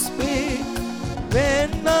does speak.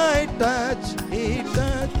 When I touch, He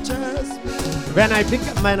touches me.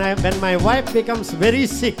 When my wife becomes very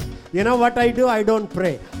sick, you know what I do? I don't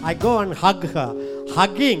pray. I go and hug her.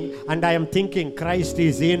 Hugging, and I am thinking Christ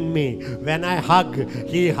is in me. When I hug,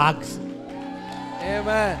 He hugs.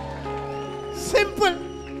 Amen. Simple.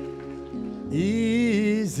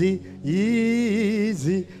 Easy,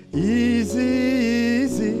 easy, easy,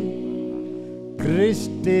 easy.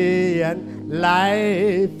 Christian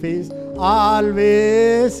life is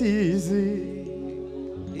always easy.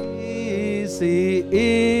 Easy,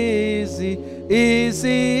 easy,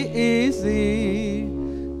 easy, easy.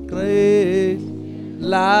 Great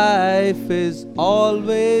life is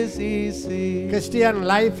always easy. Christian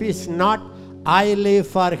life is not I live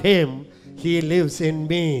for Him, He lives in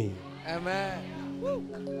me. Amen.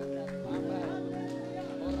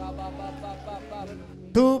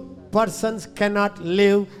 Two persons cannot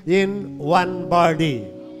live in one body.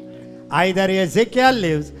 Either Ezekiel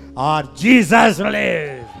lives or Jesus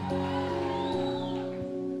lives.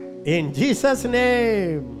 In Jesus'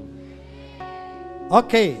 name.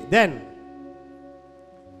 Okay, then.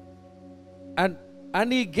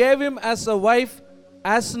 And he gave him as a wife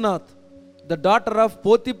Asnath, the daughter of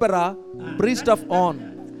Potiphera, priest of On.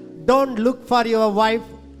 Don't look for your wife.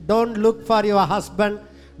 Don't look for your husband.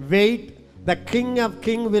 Wait. The King of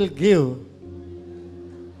Kings will give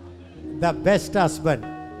the best husband,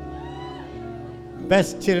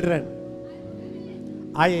 best children.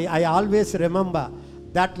 I always remember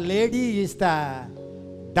that lady is the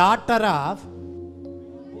daughter of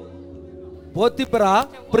Potiphera,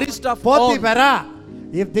 priest of On. Potiphera.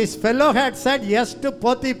 If this fellow had said yes to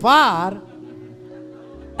Potiphar,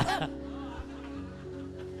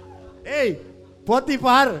 hey,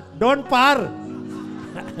 Potiphar, don't par.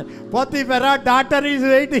 Potiphera daughter is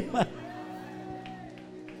waiting.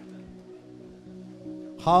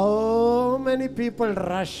 How many people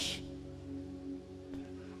rush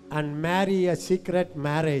and marry a secret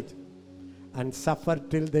marriage and suffer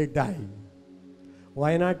till they die?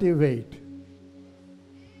 Why not you wait?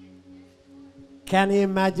 Can you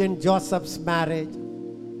imagine Joseph's marriage?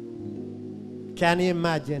 Can you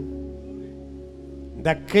imagine?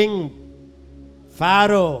 The king,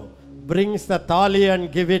 Pharaoh, brings the thali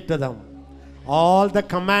and give it to them. All the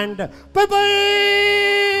command, bye-bye.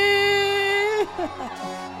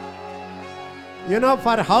 You know,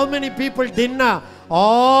 for how many people dinner?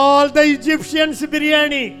 All the Egyptians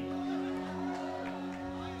biryani.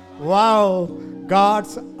 Wow,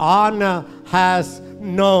 God's honor has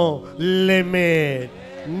no limit.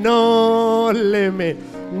 No limit.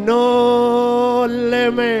 No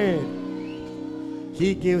limit.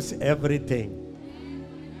 He gives everything.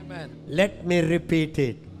 Amen. Let me repeat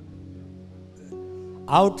it.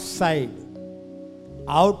 Outside,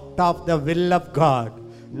 out of the will of God,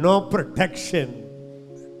 no protection,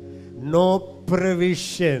 no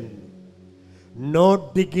provision,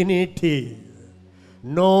 no dignity,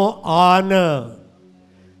 no honor,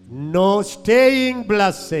 no staying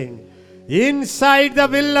blessing. Inside the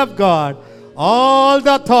will of God, all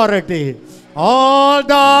the authority, all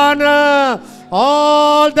the honor,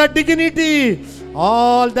 all the dignity,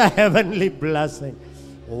 all the heavenly blessing.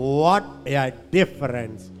 What a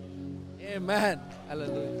difference. Amen.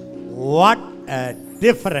 Hallelujah. What a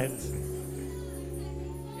difference.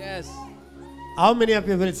 Yes. How many of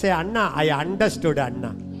you will say, Anna, I understood,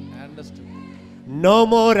 Anna? I understood. No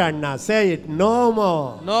more, Anna. Say it, no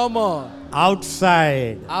more. No more.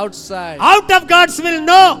 Outside. Outside. Out of God's will,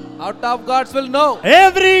 no. Out of God's will, no.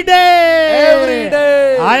 Every day. Every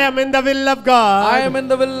day. I am in the will of God. I am in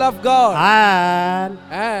the will of God. And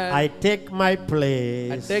And I take my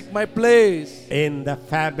place I take my place in the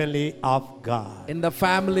family of God. in the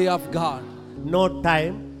family of God. No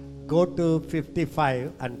time. Go to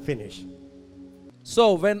 55 and finish.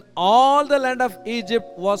 So when all the land of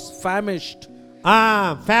Egypt was famished,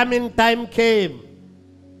 Famine time came.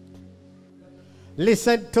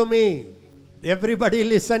 Listen to me. Everybody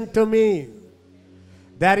listen to me.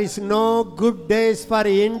 There is no good days for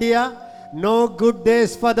India, no good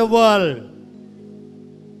days for the world.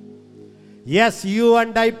 Yes, you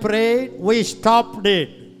and I prayed, we stopped it.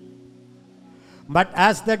 But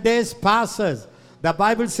as the days passes, the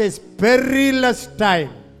Bible says perilous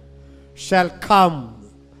time shall come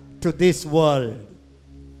to this world.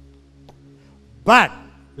 But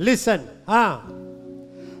listen,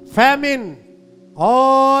 famine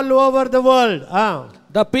all over the world.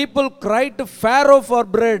 the people cried to Pharaoh for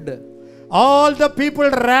bread. All the people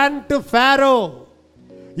ran to Pharaoh.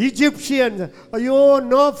 Egyptians,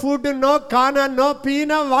 no food, no kana, no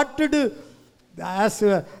pina, what to do? As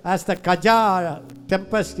the Kaja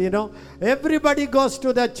tempest, everybody goes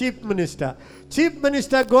to the chief minister. Chief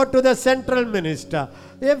minister go to the central minister.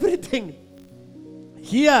 Everything.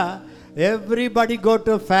 Here, everybody go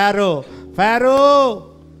to Pharaoh.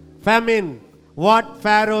 Pharaoh, famine. What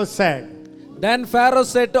Pharaoh said? Then Pharaoh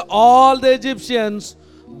said to all the Egyptians,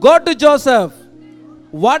 go to Joseph.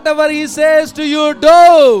 Whatever he says to you,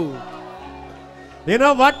 do. You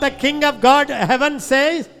know what the King of God, heaven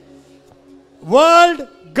says? World,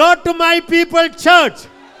 go to my people church.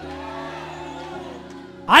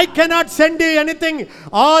 I cannot send you anything.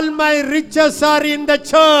 All my riches are in the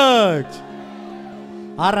church.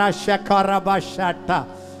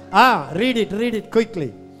 Read it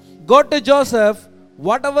quickly. Go to Joseph.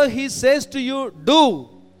 Whatever he says to you, do.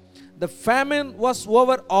 The famine was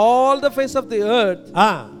over all the face of the earth.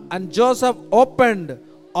 And Joseph opened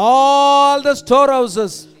all the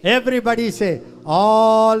storehouses. Everybody say,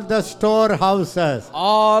 all the storehouses.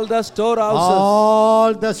 All the storehouses.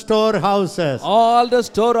 All the storehouses. All the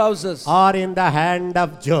storehouses Are in the hand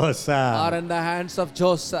of Joseph. are in the hands of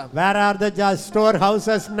Joseph. Where are the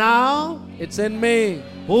storehouses now? It's in me.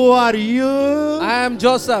 Who are you? I am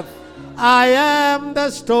Joseph. I am the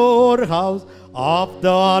storehouse of the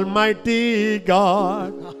Almighty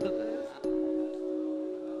God.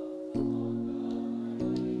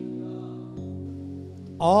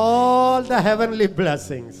 All the heavenly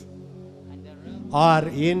blessings are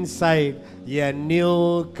inside a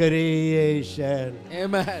new creation.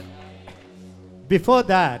 Amen. Before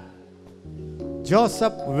that,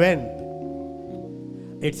 Joseph went.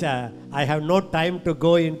 I have no time to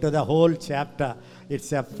go into the whole chapter.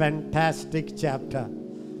 It's a fantastic chapter.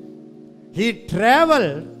 He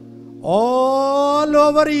traveled all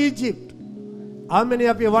over Egypt. How many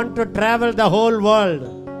of you want to travel the whole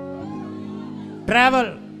world?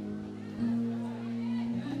 Travel.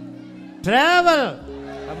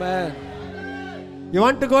 Amen. You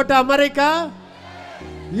want to go to America?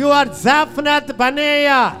 You are Zaphnath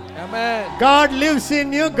Paneah. Amen. God lives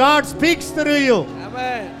in you. God speaks through you.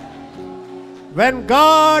 Amen. When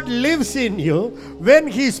God lives in you, when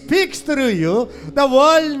He speaks through you, the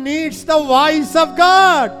world needs the voice of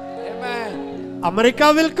God. Amen.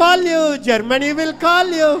 America will call you. Germany will call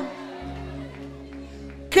you.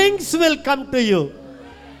 Kings will come to you.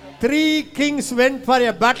 3 kings went for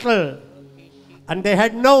a battle and they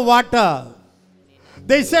had no water.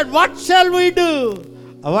 They said, what shall we do?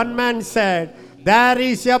 One man said, there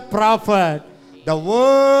is a prophet. The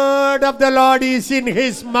word of the Lord is in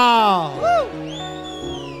his mouth.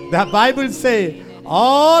 The Bible says,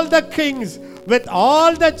 all the kings with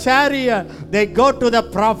all the chariot, they go to the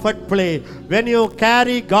prophet place. When you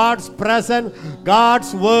carry God's presence,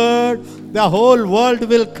 God's word, the whole world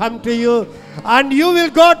will come to you and you will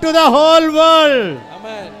go to the whole world.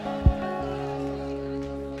 Amen.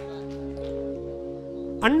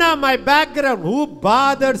 Anna, my background. Who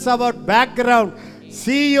bothers about background?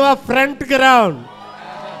 See your front ground.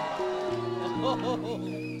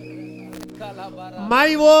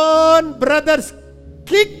 My own brothers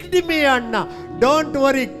kicked me, Anna. Don't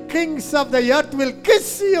worry, kings of the earth will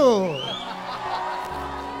kiss you.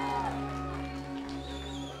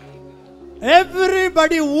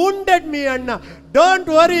 Everybody wounded me, Anna. Don't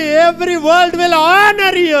worry, every world will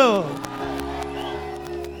honor you.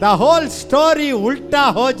 The whole story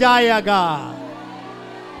ulta ho jayega.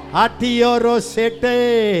 Atioro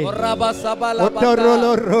sete.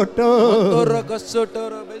 Otorolo roto.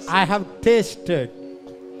 I have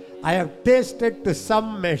tasted to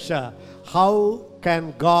some measure how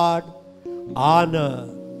can God honor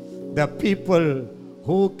the people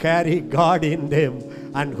who carry God in them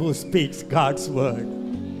and who speaks God's word.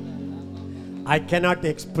 I cannot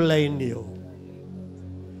explain you.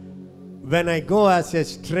 When I go as a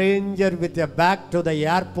stranger with a bag to the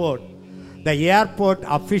airport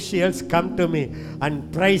officials come to me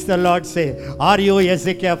and praise the Lord, say, "Are you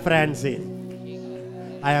Ezekiel Francis?"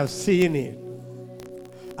 I have seen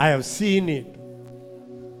it.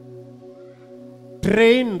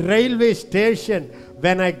 Train, railway station,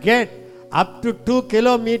 when I get up to 2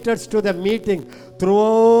 kilometers to the meeting,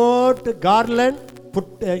 throughout garland put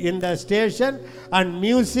in the station and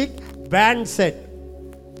music, band set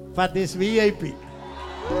for this VIP.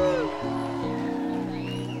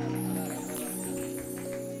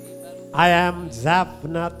 I am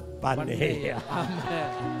Zapnath Paneya.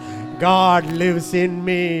 God lives in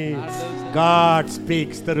me. God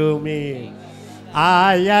speaks through me.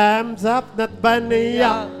 I am Zapnath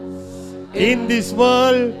Paneya. In this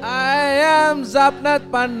world, I am Zapnath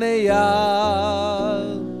Paneya.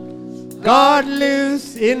 God lives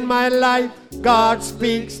in my life. God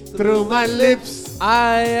speaks through my lips.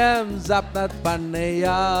 I am Zapnath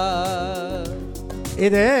Paneya.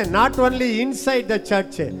 It is not only inside the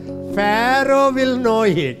church. Pharaoh will know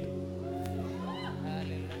it.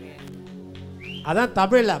 அதான்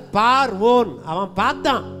தமிழ்ல பார்வோன் அவன்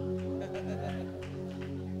பார்த்தான்.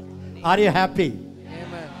 Are you happy?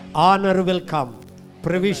 Amen. Honor will come.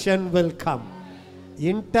 Provision will come.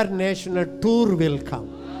 International tour will come.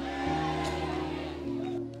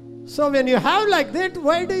 So when you have like that,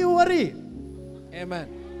 why do you worry? Amen.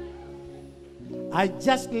 I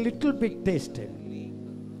just little bit tasted.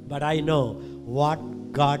 But I know what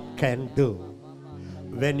God can do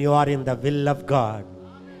when you are in the will of God.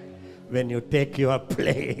 When you take your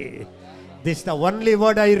place. This is the only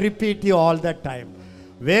word I repeat you all the time.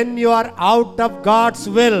 When you are out of God's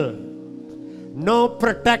will, no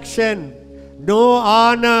protection, no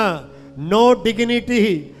honor, no dignity,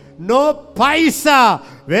 no paisa.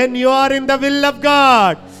 When you are in the will of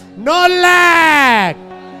God, no lack.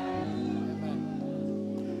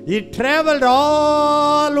 He traveled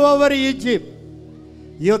all over Egypt.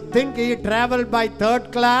 You think he traveled by third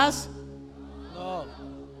class? No.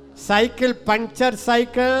 Cycle, puncture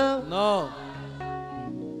cycle? No.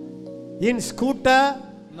 In scooter?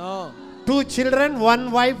 No. 2 children,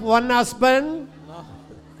 1 wife, 1 husband? No.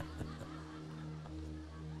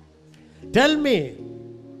 Tell me,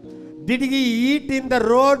 did he eat in the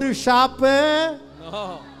road shop? No.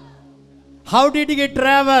 How did he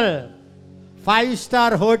travel?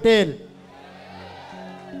 5-star hotel.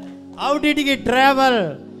 How did he travel?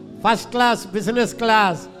 First class, business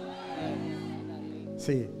class.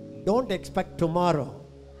 See, don't expect tomorrow.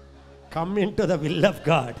 Come into the will of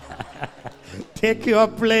God. Take your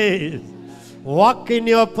place. Walk in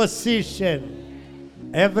your position.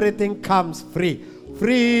 Everything comes free.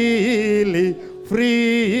 Freely,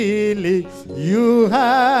 freely you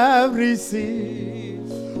have received.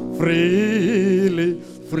 Freely,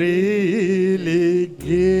 freely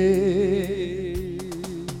give.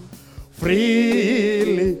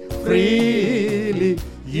 Freely, freely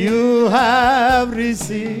you have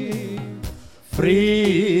received.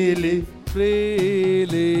 Freely,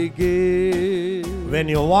 Freely give. when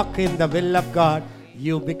you walk in the will of God,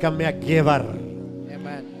 you become a giver.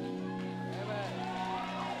 Amen.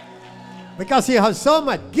 Because you have so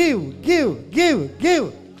much. Give, give, give,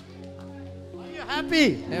 give. Are you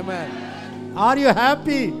happy? Amen. Are you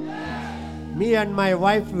happy? Me and my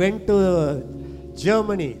wife went to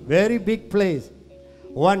Germany, very big place.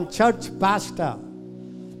 One church pastor.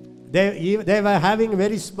 They were having a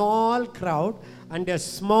very small crowd and a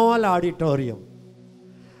small auditorium.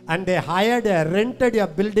 And they rented a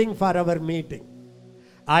building for our meeting.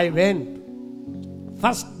 I went.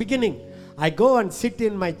 First beginning, I go and sit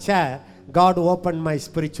in my chair. God opened my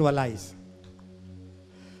spiritual eyes.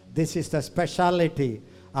 This is the speciality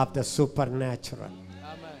of the supernatural.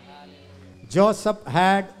 Joseph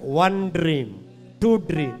had 1 dream, 2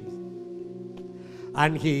 dreams.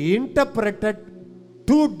 And he interpreted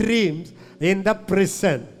 2 dreams in the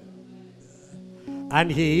prison. And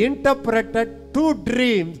he interpreted two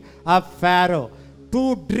dreams of Pharaoh.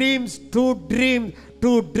 Two dreams.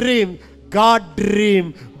 God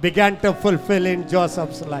dream began to fulfill in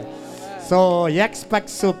Joseph's life. So expect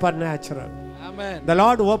supernatural. Amen. The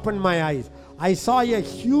Lord opened my eyes. I saw a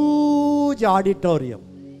huge auditorium.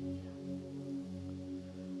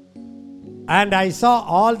 And I saw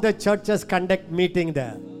all the churches conduct meeting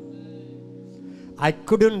there. I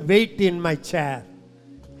couldn't wait in my chair.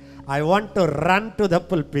 I want to run to the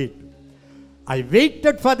pulpit. I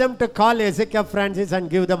waited for them to call Ezekiel Francis and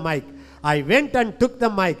give the mic. I went and took the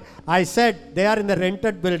mic. I said, they are in the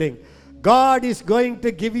rented building. God is going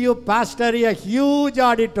to give you, pastor, a huge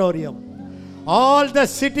auditorium. All the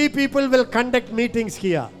city people will conduct meetings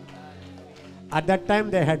here. At that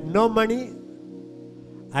time, they had no money.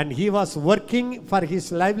 And he was working for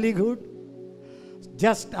his livelihood.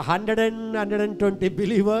 Just 120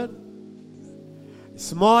 believers.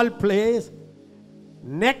 Small place.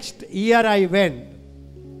 Next year I went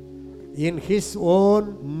in his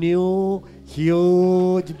own new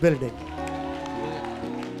huge building.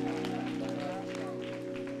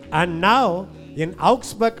 And now in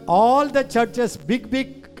Augsburg, all the churches, big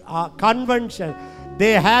convention,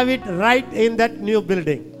 they have it right in that new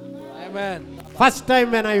building. Amen. First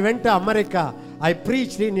time when I went to America, I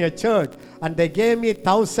preached in a church and they gave me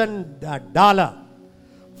 $1,000.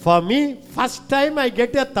 For me, first time I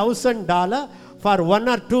get $1,000 for 1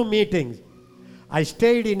 or 2 meetings. I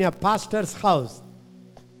stayed in a pastor's house.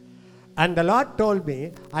 And the Lord told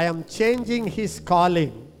me, I am changing his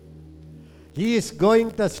calling. He is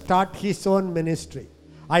going to start his own ministry.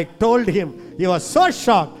 I told him, he was so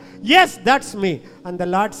shocked. Yes, that's me. And the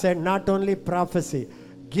Lord said, not only prophecy,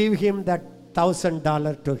 give him that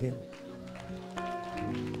 $1,000 to him.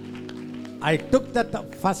 I took the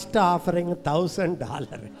first offering,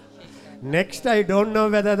 $1,000. Next, I don't know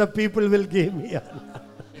whether the people will give me or not.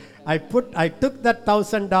 I took that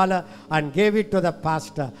 $1,000 and gave it to the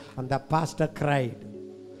pastor, and the pastor cried.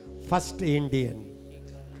 First Indian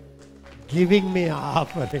giving me an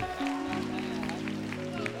offering.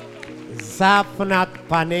 Zapnath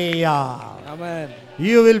Paneya. Amen.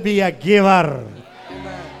 You will be a giver.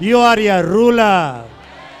 Amen. You are a ruler.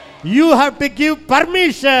 You have to give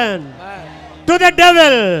permission to the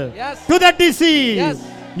devil, Yes. to the disease. Yes.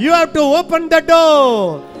 You have to open the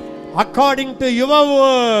door according to your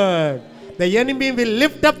word. The enemy will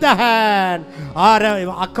lift up the hand or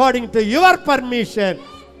according to your permission.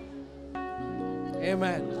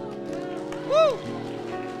 Amen.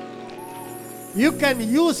 You can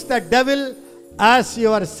use the devil as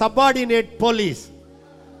your subordinate police.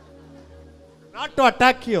 Not to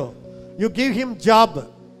attack you. You give him job.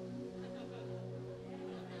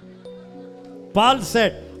 Paul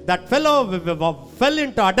said, that fellow fell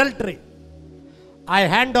into adultery. I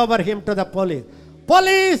hand over him to the police.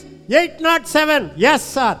 Police, 807. Yes,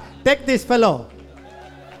 sir. Take this fellow.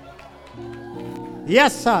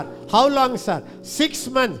 Yes, sir. How long, sir? 6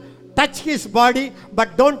 months. Touch his body,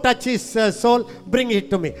 but don't touch his soul. Bring it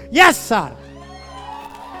to me. Yes, sir.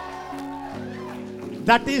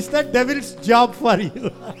 That is the devil's job for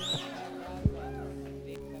you.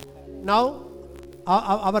 Now,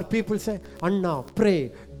 our people say, Anna,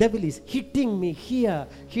 pray. Devil is hitting me here,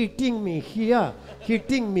 hitting me here,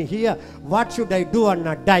 hitting me here. What should I do,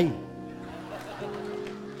 Anna? Die.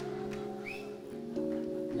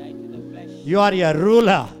 You are a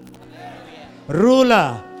ruler.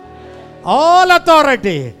 Ruler. All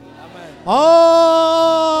authority.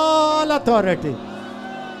 All authority.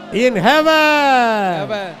 In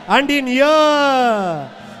heaven and in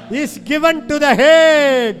earth is given to the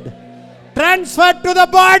head. Transferred to the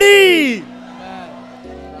body.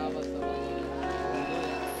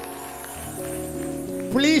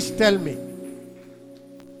 Please tell me.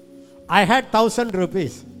 I had 1,000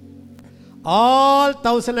 rupees. All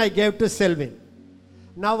 1,000 I gave to Selvin.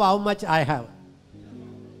 Now how much I have?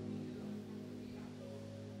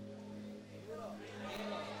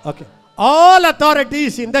 Okay. All authority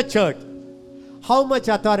is in the church. How much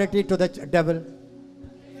authority to the devil?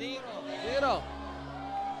 Zero.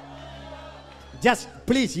 Just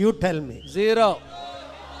please you tell me. Zero.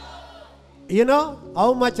 You know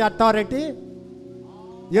how much authority?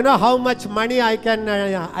 You know how much money I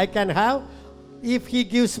can have if he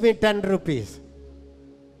gives me 10 rupees.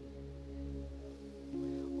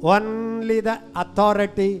 Only the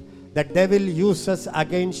authority the devil uses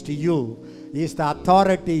against you is the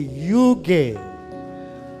authority you gave.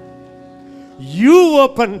 You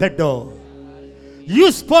opened the door.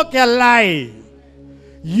 You spoke a lie.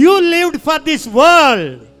 You lived for this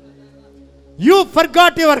world. You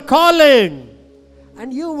forgot your calling.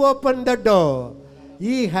 And you opened the door.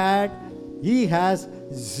 He had He has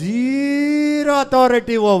zero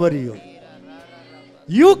authority over you.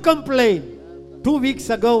 You complain. 2 weeks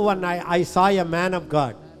ago when I saw a man of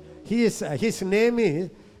God. His name is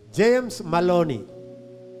James Maloney.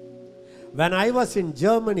 When I was in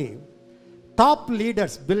Germany, top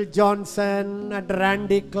leaders, Bill Johnson and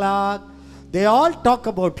Randy Clark, they all talk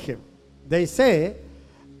about him. They say,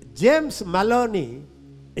 James Maloney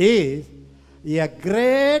is a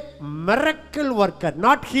great miracle worker,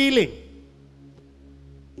 not healing.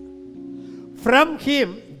 From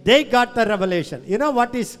him, they got the revelation. You know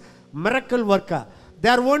what is miracle worker?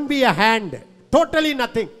 There won't be a hand, totally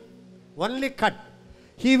nothing, only cut.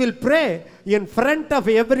 He will pray in front of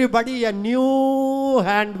everybody, a new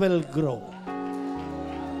hand will grow.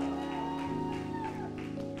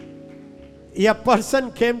 A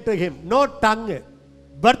person came to him, no tongue,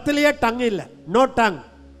 birthliye tongue illa, no tongue.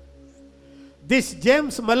 This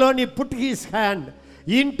James Maloney put his hand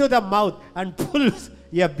into the mouth and pulls,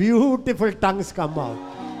 a beautiful tongues come out.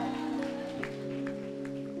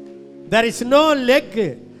 There is no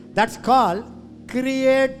leg. That's called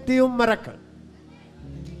creative miracle.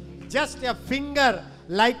 Just a finger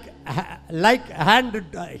like hand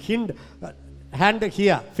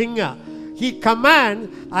here, finger. He commands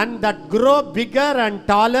and that grow bigger and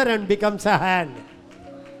taller and becomes a hand.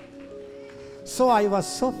 So I was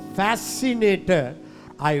so fascinated.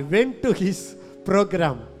 I went to his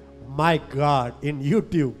program, my God, in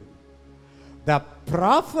YouTube. The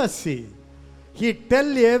prophecy. He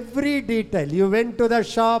tell every detail. You went to the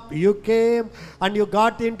shop, you came and you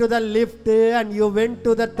got into the lift and you went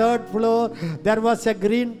to the 3rd floor. There was a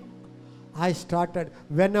green. I started,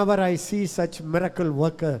 whenever I see such miracle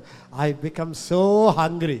worker, I become so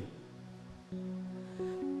hungry.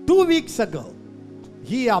 2 weeks ago,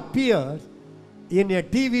 he appeared in a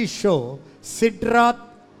TV show, Sidrath.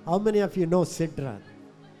 How many of you know Sidrath?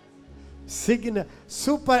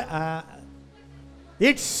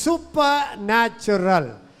 It's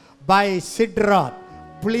Supernatural by Sidrath.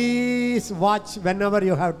 Please watch whenever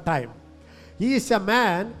you have time. He is a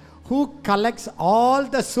man who collects all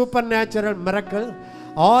the supernatural miracles,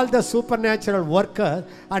 all the supernatural workers,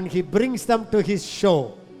 and he brings them to his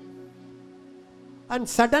show. And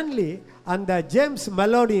suddenly, and James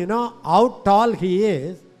Maloney, you know how tall he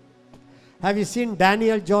is. Have you seen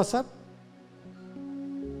Daniel Joseph?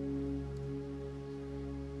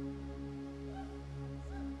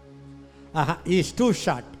 He is too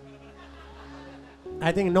short.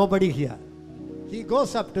 I think nobody here. He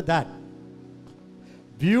goes up to that.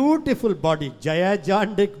 Beautiful body,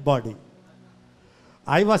 gigantic body.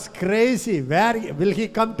 I was crazy. Where will he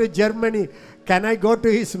come to Germany? Can I go to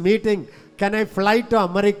his meeting? Can I fly to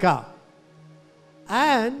America?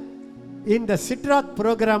 And in the Sidrath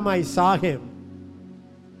program, I saw him.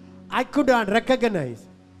 I couldn't recognize.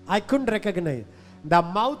 The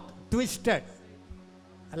mouth twisted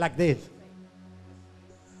like this.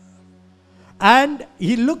 And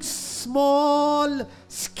he looks small,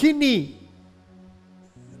 skinny,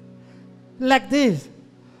 like this.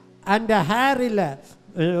 And the hair illa,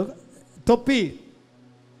 topi,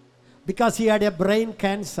 because he had a brain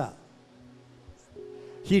cancer.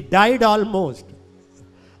 He died almost.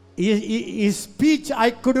 His speech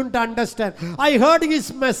I couldn't understand. I heard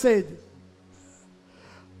his message.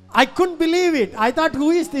 I couldn't believe it. I thought,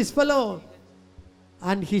 who is this fellow?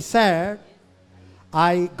 And he said,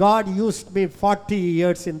 God used me 40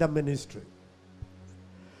 years in the ministry.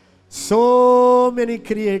 So many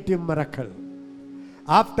creative miracles.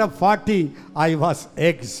 After 40, I was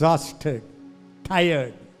exhausted,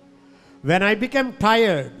 tired. When I became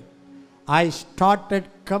tired, I started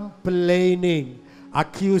complaining,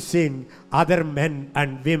 accusing other men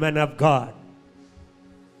and women of God.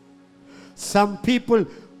 Some people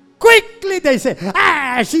quickly they say,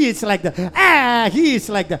 she is like that, he is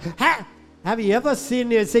like that. Have you ever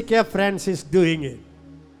seen Ezekiel Francis doing it?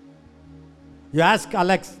 You ask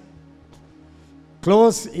Alex,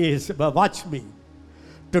 close is, watch me.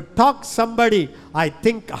 To talk somebody, I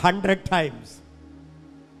think 100 times.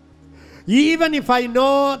 Even if I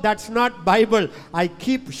know that's not Bible, I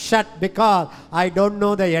keep shut because I don't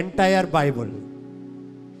know the entire Bible.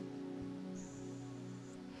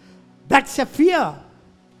 That's a fear.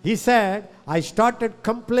 He said, I started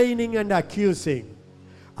complaining and accusing.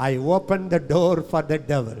 I opened the door for the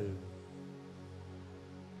devil.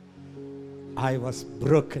 I was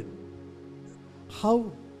broken.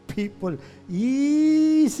 How people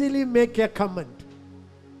easily make a comment.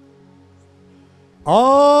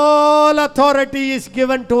 All authority is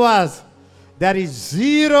given to us. There is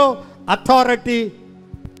zero authority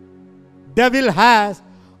devil has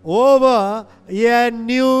over a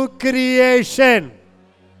new creation.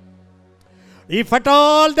 If at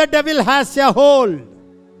all the devil has a hold,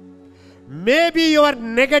 maybe your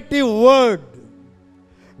negative word,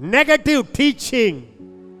 negative teaching,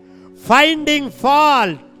 finding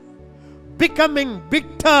fault, becoming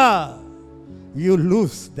bitter, you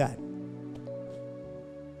lose that.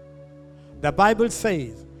 The Bible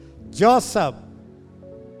says, Joseph,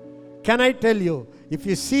 can I tell you, if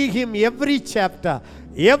you see him every chapter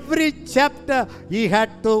he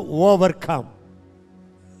had to overcome.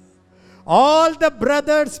 All the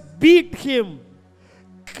brothers beat him,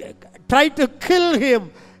 tried to kill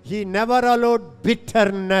him. He never allowed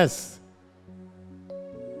bitterness.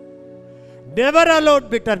 Never allowed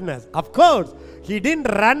bitterness. Of course, he didn't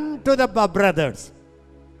run to the brothers.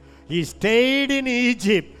 He stayed in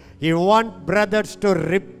Egypt. He wanted brothers to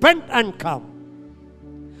repent and come.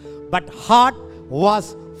 But heart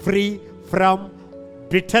was free from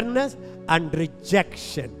bitterness and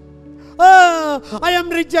rejection. I am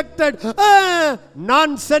rejected.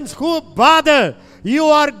 Nonsense. Who bother? You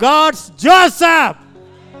are God's Joseph.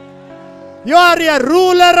 You are a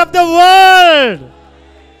ruler of the world.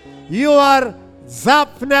 You are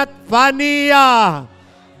Zaphnath Paneah.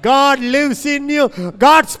 God lives in you.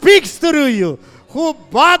 God speaks through you. Who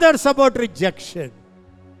bothers about rejection?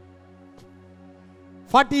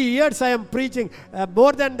 40 years I am preaching.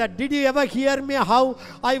 More than that, did you ever hear me how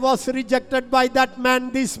I was rejected by that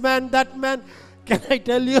man, this man, that man? Can I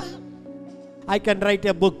tell you? I can write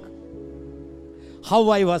a book. How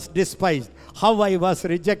I was despised, how I was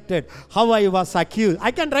rejected, how I was accused.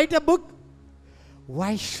 I can write a book.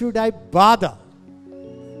 Why should I bother?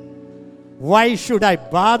 Why should I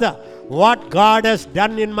bother? What God has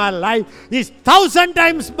done in my life is 1,000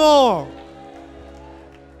 times more.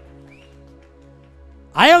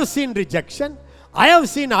 I have seen rejection. I have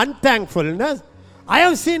seen unthankfulness. I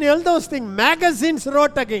have seen all those things. Magazines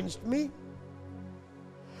wrote against me.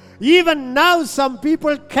 Even now, some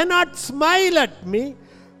people cannot smile at me.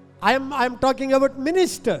 I am talking about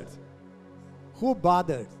ministers. Who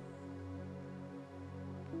bothers?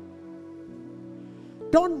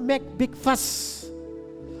 Don't make big fuss.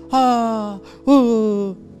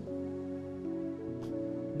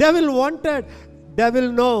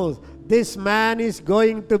 Devil knows this man is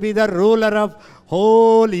going to be the ruler of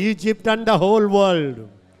whole Egypt and the whole world.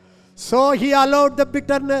 So he allowed the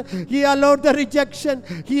bitterness, he allowed the rejection,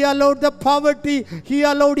 he allowed the poverty, he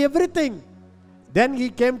allowed everything. Then he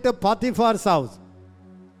came to Potiphar's house.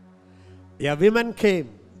 A woman came.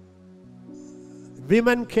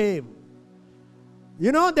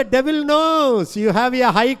 You know, the devil knows you have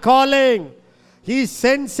a high calling. He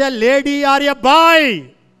sends a lady or a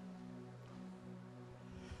boy.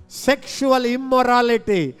 Sexual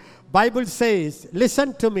immorality. Bible says,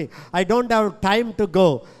 listen to me. I don't have time to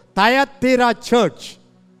go. Thyatira church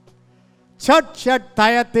at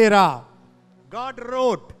Thyatira. God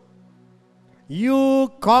wrote,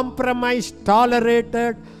 you compromised,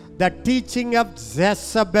 tolerated the teaching of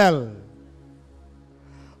Jezebel.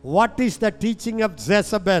 What is the teaching of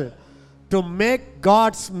Jezebel? To make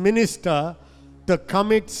God's minister to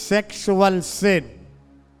commit sexual sin.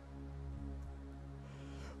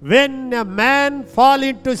 When a man fall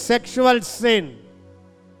into sexual sin,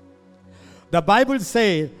 the Bible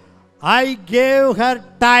says, I gave her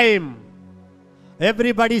time.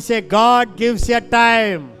 Everybody say, God gives you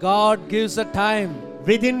time. God gives a time.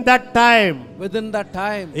 Within that time,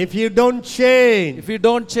 if you don't change,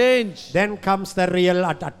 then comes the real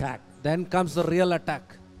attack. Then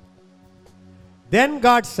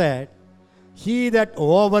God said, he that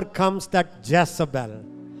overcomes that Jezebel,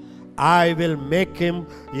 I will make him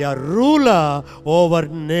a ruler over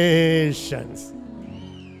nations.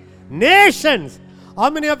 Nations. How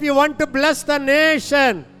many of you want to bless the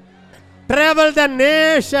nation? Travel the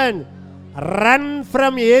nation. Run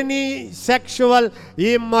from any sexual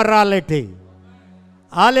immorality.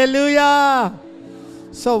 Hallelujah.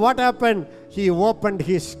 So what happened? He opened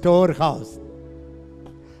his storehouse.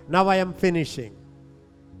 Now I am finishing.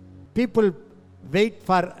 People wait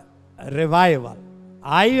for revival.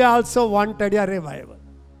 I also wanted a revival.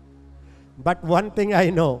 But one thing I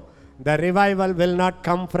know, the revival will not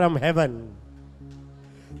come from heaven.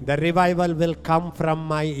 The revival will come from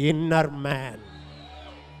my inner man.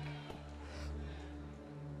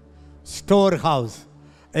 Storehouse.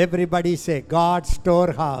 Everybody say, God's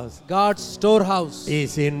storehouse. God's storehouse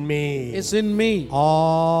is in me.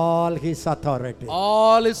 All His authority.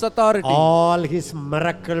 All His authority. All His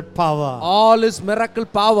miracle power. All His miracle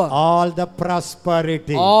power. All the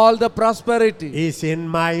prosperity. All the prosperity is in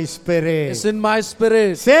my spirit. Is in my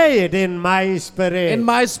spirit. Say it, in my spirit. In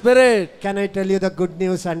my spirit. Can I tell you the good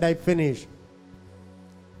news and I finish?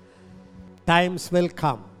 Times will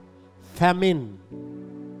come. famine,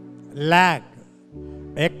 lack,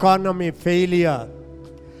 economy failure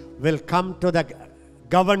will come to the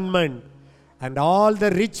government, and all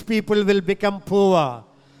the rich people will become poor.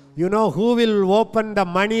 You know who will open the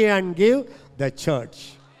money and give? The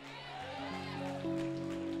church.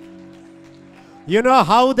 You know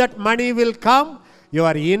how that money will come?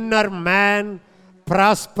 Your inner man,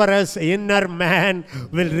 prosperous inner man,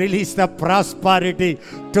 will release the prosperity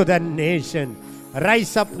to the nation.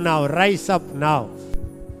 Rise up now, rise up now.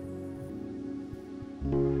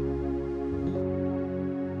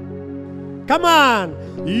 Come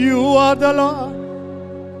on, you are the Lord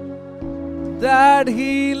that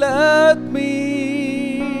healeth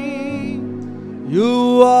me.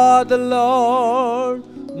 You are the Lord,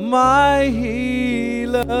 my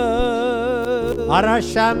healer.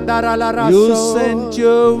 You sent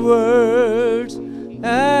your words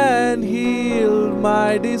and healed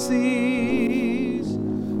my disease.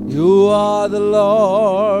 You are the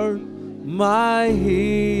Lord, my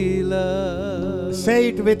healer. Say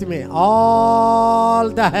it with me. All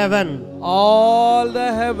the heaven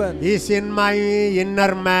is in my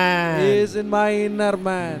inner man. Is in my inner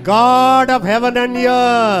man. God of heaven and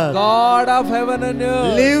earth. God of heaven and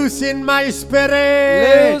earth. Lives in my spirit.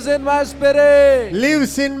 Lives in my spirit.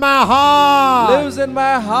 Lives in my heart. Lives in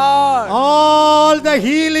my heart. All the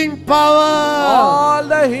healing power. All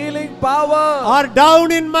the healing power Are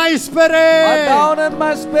down in my spirit. are down in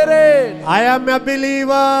my spirit. I am a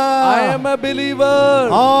believer. I am a believer.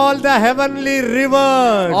 All the heavenly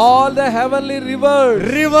rivers. All the heavenly rivers.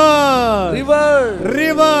 River. River.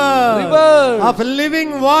 River. Rivers. Of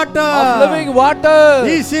living water. Of living water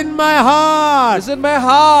Is in my heart. is in my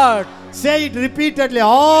heart. Say it repeatedly.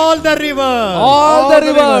 All the rivers. All the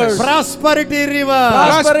rivers. Prosperity river.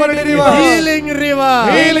 Prosperity river. Healing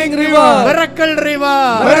river. Healing river. Miracle river.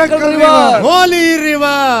 Miracle river. Holy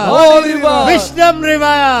river. Holy river. Wisdom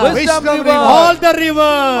river. Wisdom river. All the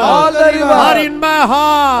rivers. All the rivers are in my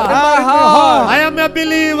heart. in my heart. I am a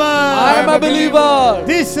believer. I am a believer.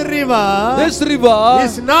 This river This river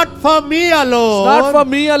is not for me alone. not for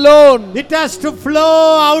me alone. It has to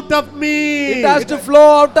flow out of me. It has to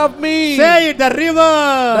flow out of me. Say it, the river.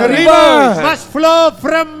 The river must flow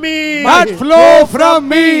from me. Must flow from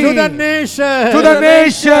me to the nation. to the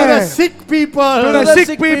nation, To the sick people. to the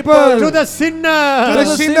sick people, To the sinner. to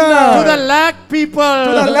the sinner, To the lack people.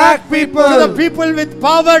 to the lack people, To the people with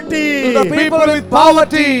poverty. To the people with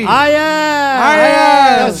poverty. I am. I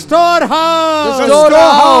am The storehouse. The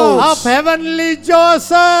storehouse of heavenly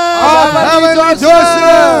Joseph. of heavenly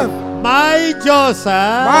Joseph. My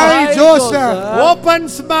Joseph. My Joseph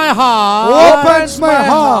Opens my heart. opens my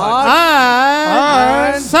heart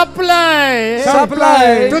And and supply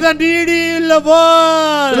supply to the needy in the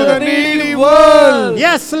world. to the needy world.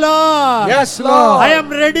 Yes, Lord. Yes, Lord. I am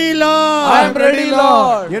ready, Lord. I am ready,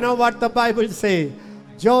 Lord. You know what the Bible says?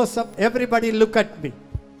 Joseph, everybody look at me.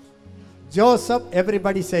 Joseph,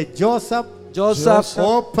 everybody say, Joseph Joseph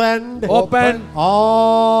opened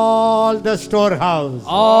all the storehouse.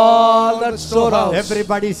 the storehouse.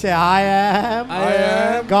 Everybody say, I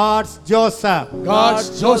am God's Joseph. God's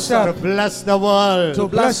To Joseph bless the world. to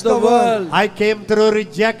bless the world. I came through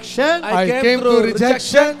rejection. I came through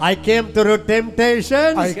rejection. I came through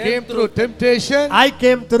temptation. I came through temptation. I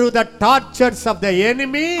came through the tortures of the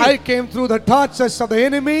enemy. I came through the tortures of the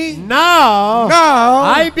enemy. Now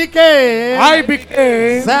I became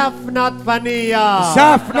Zaphnath Paneah.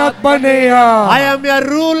 Zaphnath Paneah. I am a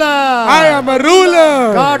ruler. I am a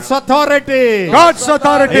ruler. God's authority. God's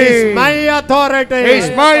authority is my authority.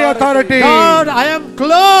 is my authority. God, I am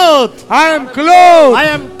clothed. I am clothed. I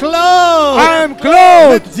am clothed. I am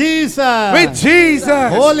clothed with Jesus. with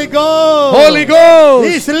Jesus. Holy Ghost. Holy Ghost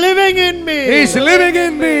He's living in me. is living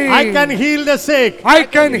in me. I can heal the sick. I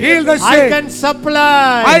can heal the I sick. can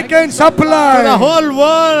supply I can supply to the whole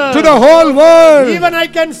world. to the whole world. Even I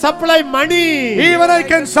can supply money Even I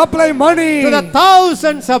can supply money to the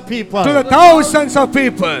thousands of people. to the thousands of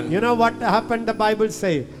people. You know what happened? The Bible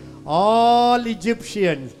says, all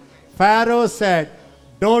Egyptians, Pharaoh said,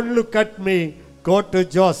 don't look at me, go to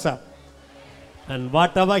Joseph. And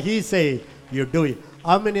whatever he says, you do it.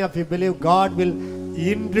 How many of you believe God will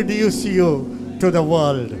introduce you to the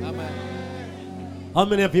world? Amen. How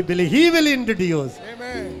many of you believe He will introduce?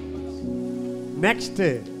 Amen. Next,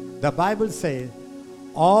 the Bible says,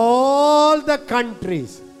 all the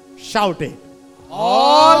countries shouted.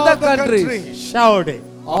 All the countries. Shouted.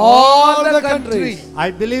 All the countries.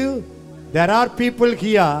 I believe there are people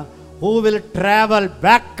here who will travel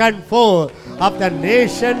back and forth of the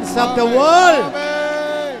nations of the world.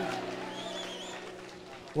 Amen.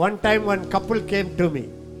 One time one couple came to me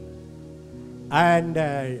and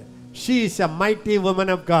She is a mighty woman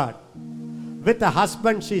of God. With a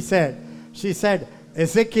husband, she said,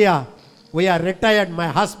 Ezekiel, we are retired. My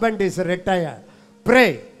husband is retired.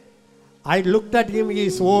 Pray. I looked at him, he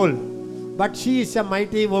is old. But she is a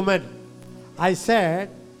mighty woman. I said,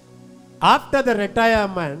 after the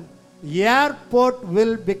retirement, airport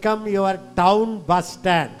will become your town bus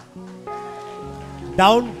stand.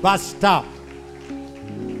 Down bus stop.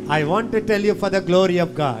 I want to tell you for the glory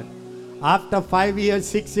of God. After 5 years,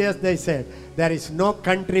 6 years, they said, there is no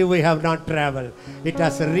country we have not traveled. It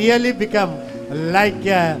has really become like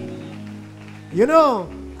a,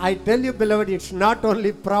 I tell you, beloved, it's not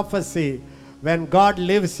only prophecy. When God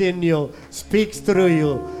lives in you, speaks through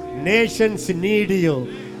you, nations need you,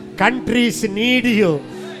 countries need you.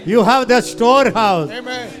 You have the storehouse.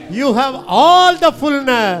 Amen. You have all the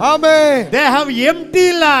fullness. Amen. They have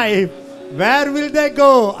empty life. Where will they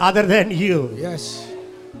go other than you? Yes.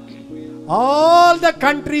 All the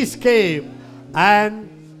countries came, and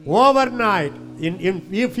overnight, in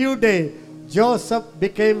a few days, Joseph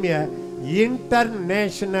became a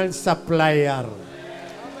international supplier.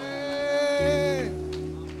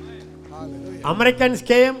 Americans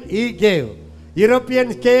came, he gave.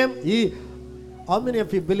 Europeans came, he. How many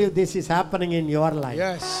of you believe this is happening in your life?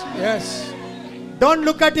 Yes. Yes. Don't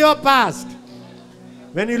look at your past.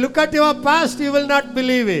 When you look at your past, you will not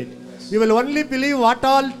believe it. You will only believe what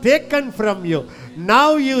all taken from you.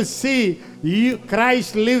 Now you see,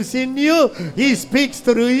 Christ lives in you. He speaks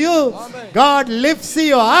through you. Amen. God lifts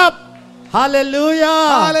you up. Hallelujah.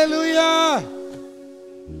 Hallelujah.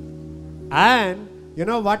 And you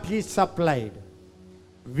know what he supplied?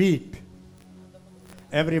 Wheat.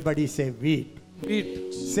 Everybody say wheat.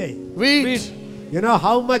 Wheat. Say. Wheat. You know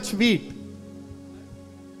how much wheat?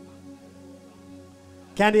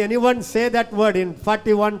 Can anyone say that word in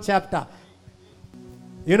 41 chapter?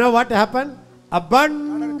 You know what happened?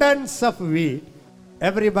 Abundance of wheat.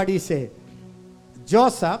 Everybody say.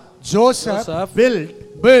 Joseph Joseph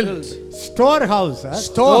built storehouses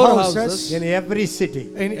storehouses in every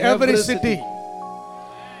city. in every every city. city.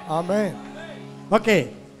 Amen.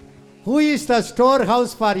 Okay. Who is the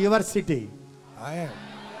storehouse for your city? I am.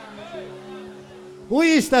 Who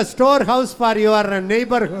is the storehouse for your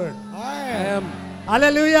neighborhood? I I am. am.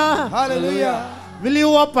 Hallelujah. Hallelujah. Will you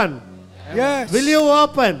open? Yes. Will you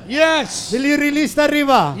open? Yes. Will you release the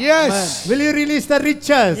river? Yes. Will you release the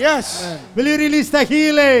riches? Yes. Will you release the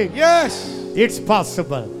healing? Yes. It's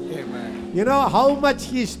possible. Amen. You know how much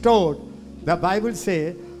he stored? The Bible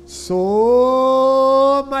says,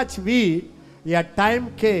 so much wheat, a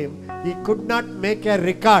time came, he could not make a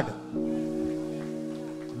record.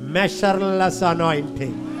 Measureless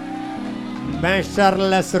anointing,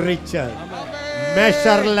 measureless riches,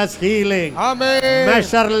 measureless healing, Amen.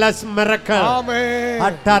 measureless miracle. Amen.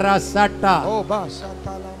 Atarasata. Oh,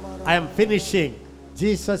 Basatalamara. I am finishing.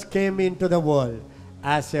 Jesus came into the world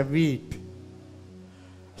as a wheat.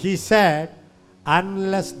 He said,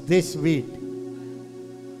 unless this wheat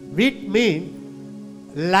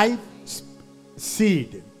means life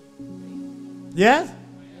seed. Yes?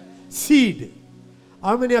 Seed.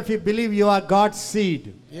 How many of you believe you are God's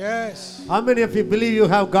seed? Yes. How many of you believe you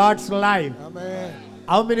have God's life? Amen.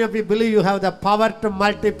 How many of you believe you have the power to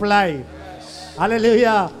multiply?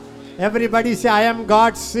 Hallelujah. Everybody say, I am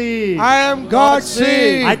God's seed. I am God's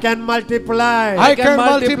seed. I can multiply. I can can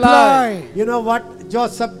multiply. multiply. You know what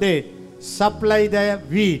Joseph did? Supply the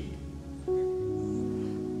wheat.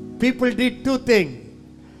 People did two things.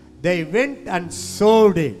 They went and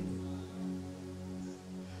sowed it.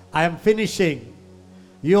 I am finishing.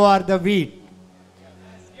 You are the wheat.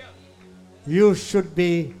 You should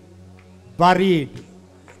be buried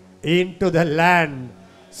into the land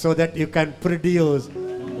so that you can produce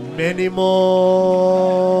many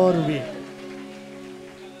more wheat.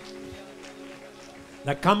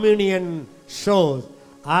 The communion shows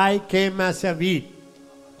I came as a wheat.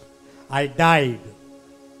 I died.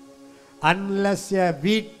 Unless a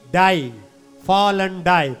wheat die, fall and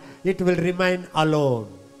die, it will remain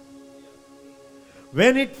alone.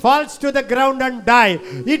 When it falls to the ground and die,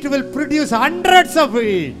 it will produce hundreds of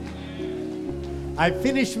wheat. I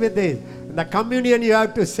finish with this. In the communion you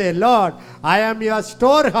have to say, Lord, I am your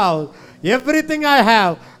storehouse. Everything I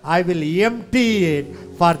have, I will empty it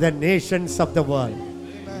for the nations of the world.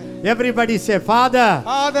 Everybody say, Father,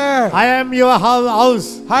 Father, I am your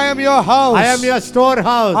house. I am your house. I am your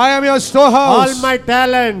storehouse. I am your storehouse. All my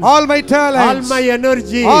talents, all my all talents, my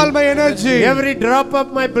energy, all my energy, every drop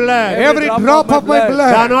of my blood, every drop of my the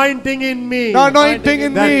blood, anointing in me, the anointing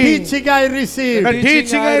in the me, teaching I received. the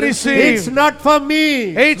teaching I It's receive. not for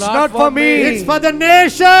me. It's not for me. It's for the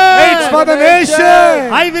nation. It's for the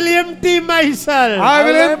nation. I will empty myself. I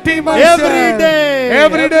will empty myself Every day.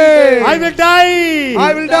 Every day. I will die.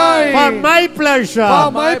 I will die For my pleasure.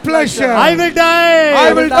 for my pleasure. I will die.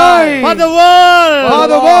 I will die For the world. for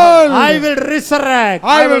the world. I will resurrect.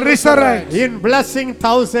 I will resurrect In blessing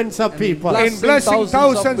thousands of people. in blessing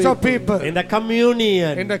thousands of people. In the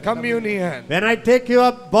communion. In the communion. When I take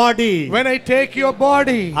your body, When I take your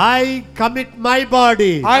body, I commit my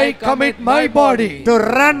body I commit my body to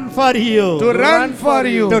run for you, to run for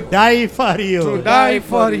you, to die for you. to die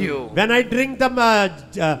for you. When I drink the blood,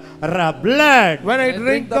 When I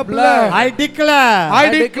drink the blood, I declare I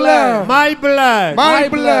declare my blood my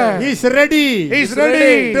blood is ready is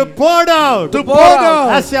ready to pour out to pour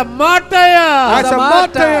out as a martyr as a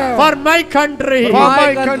martyr for my country, for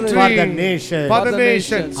my country, country, for the nation. for the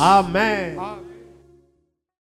nations. Amen.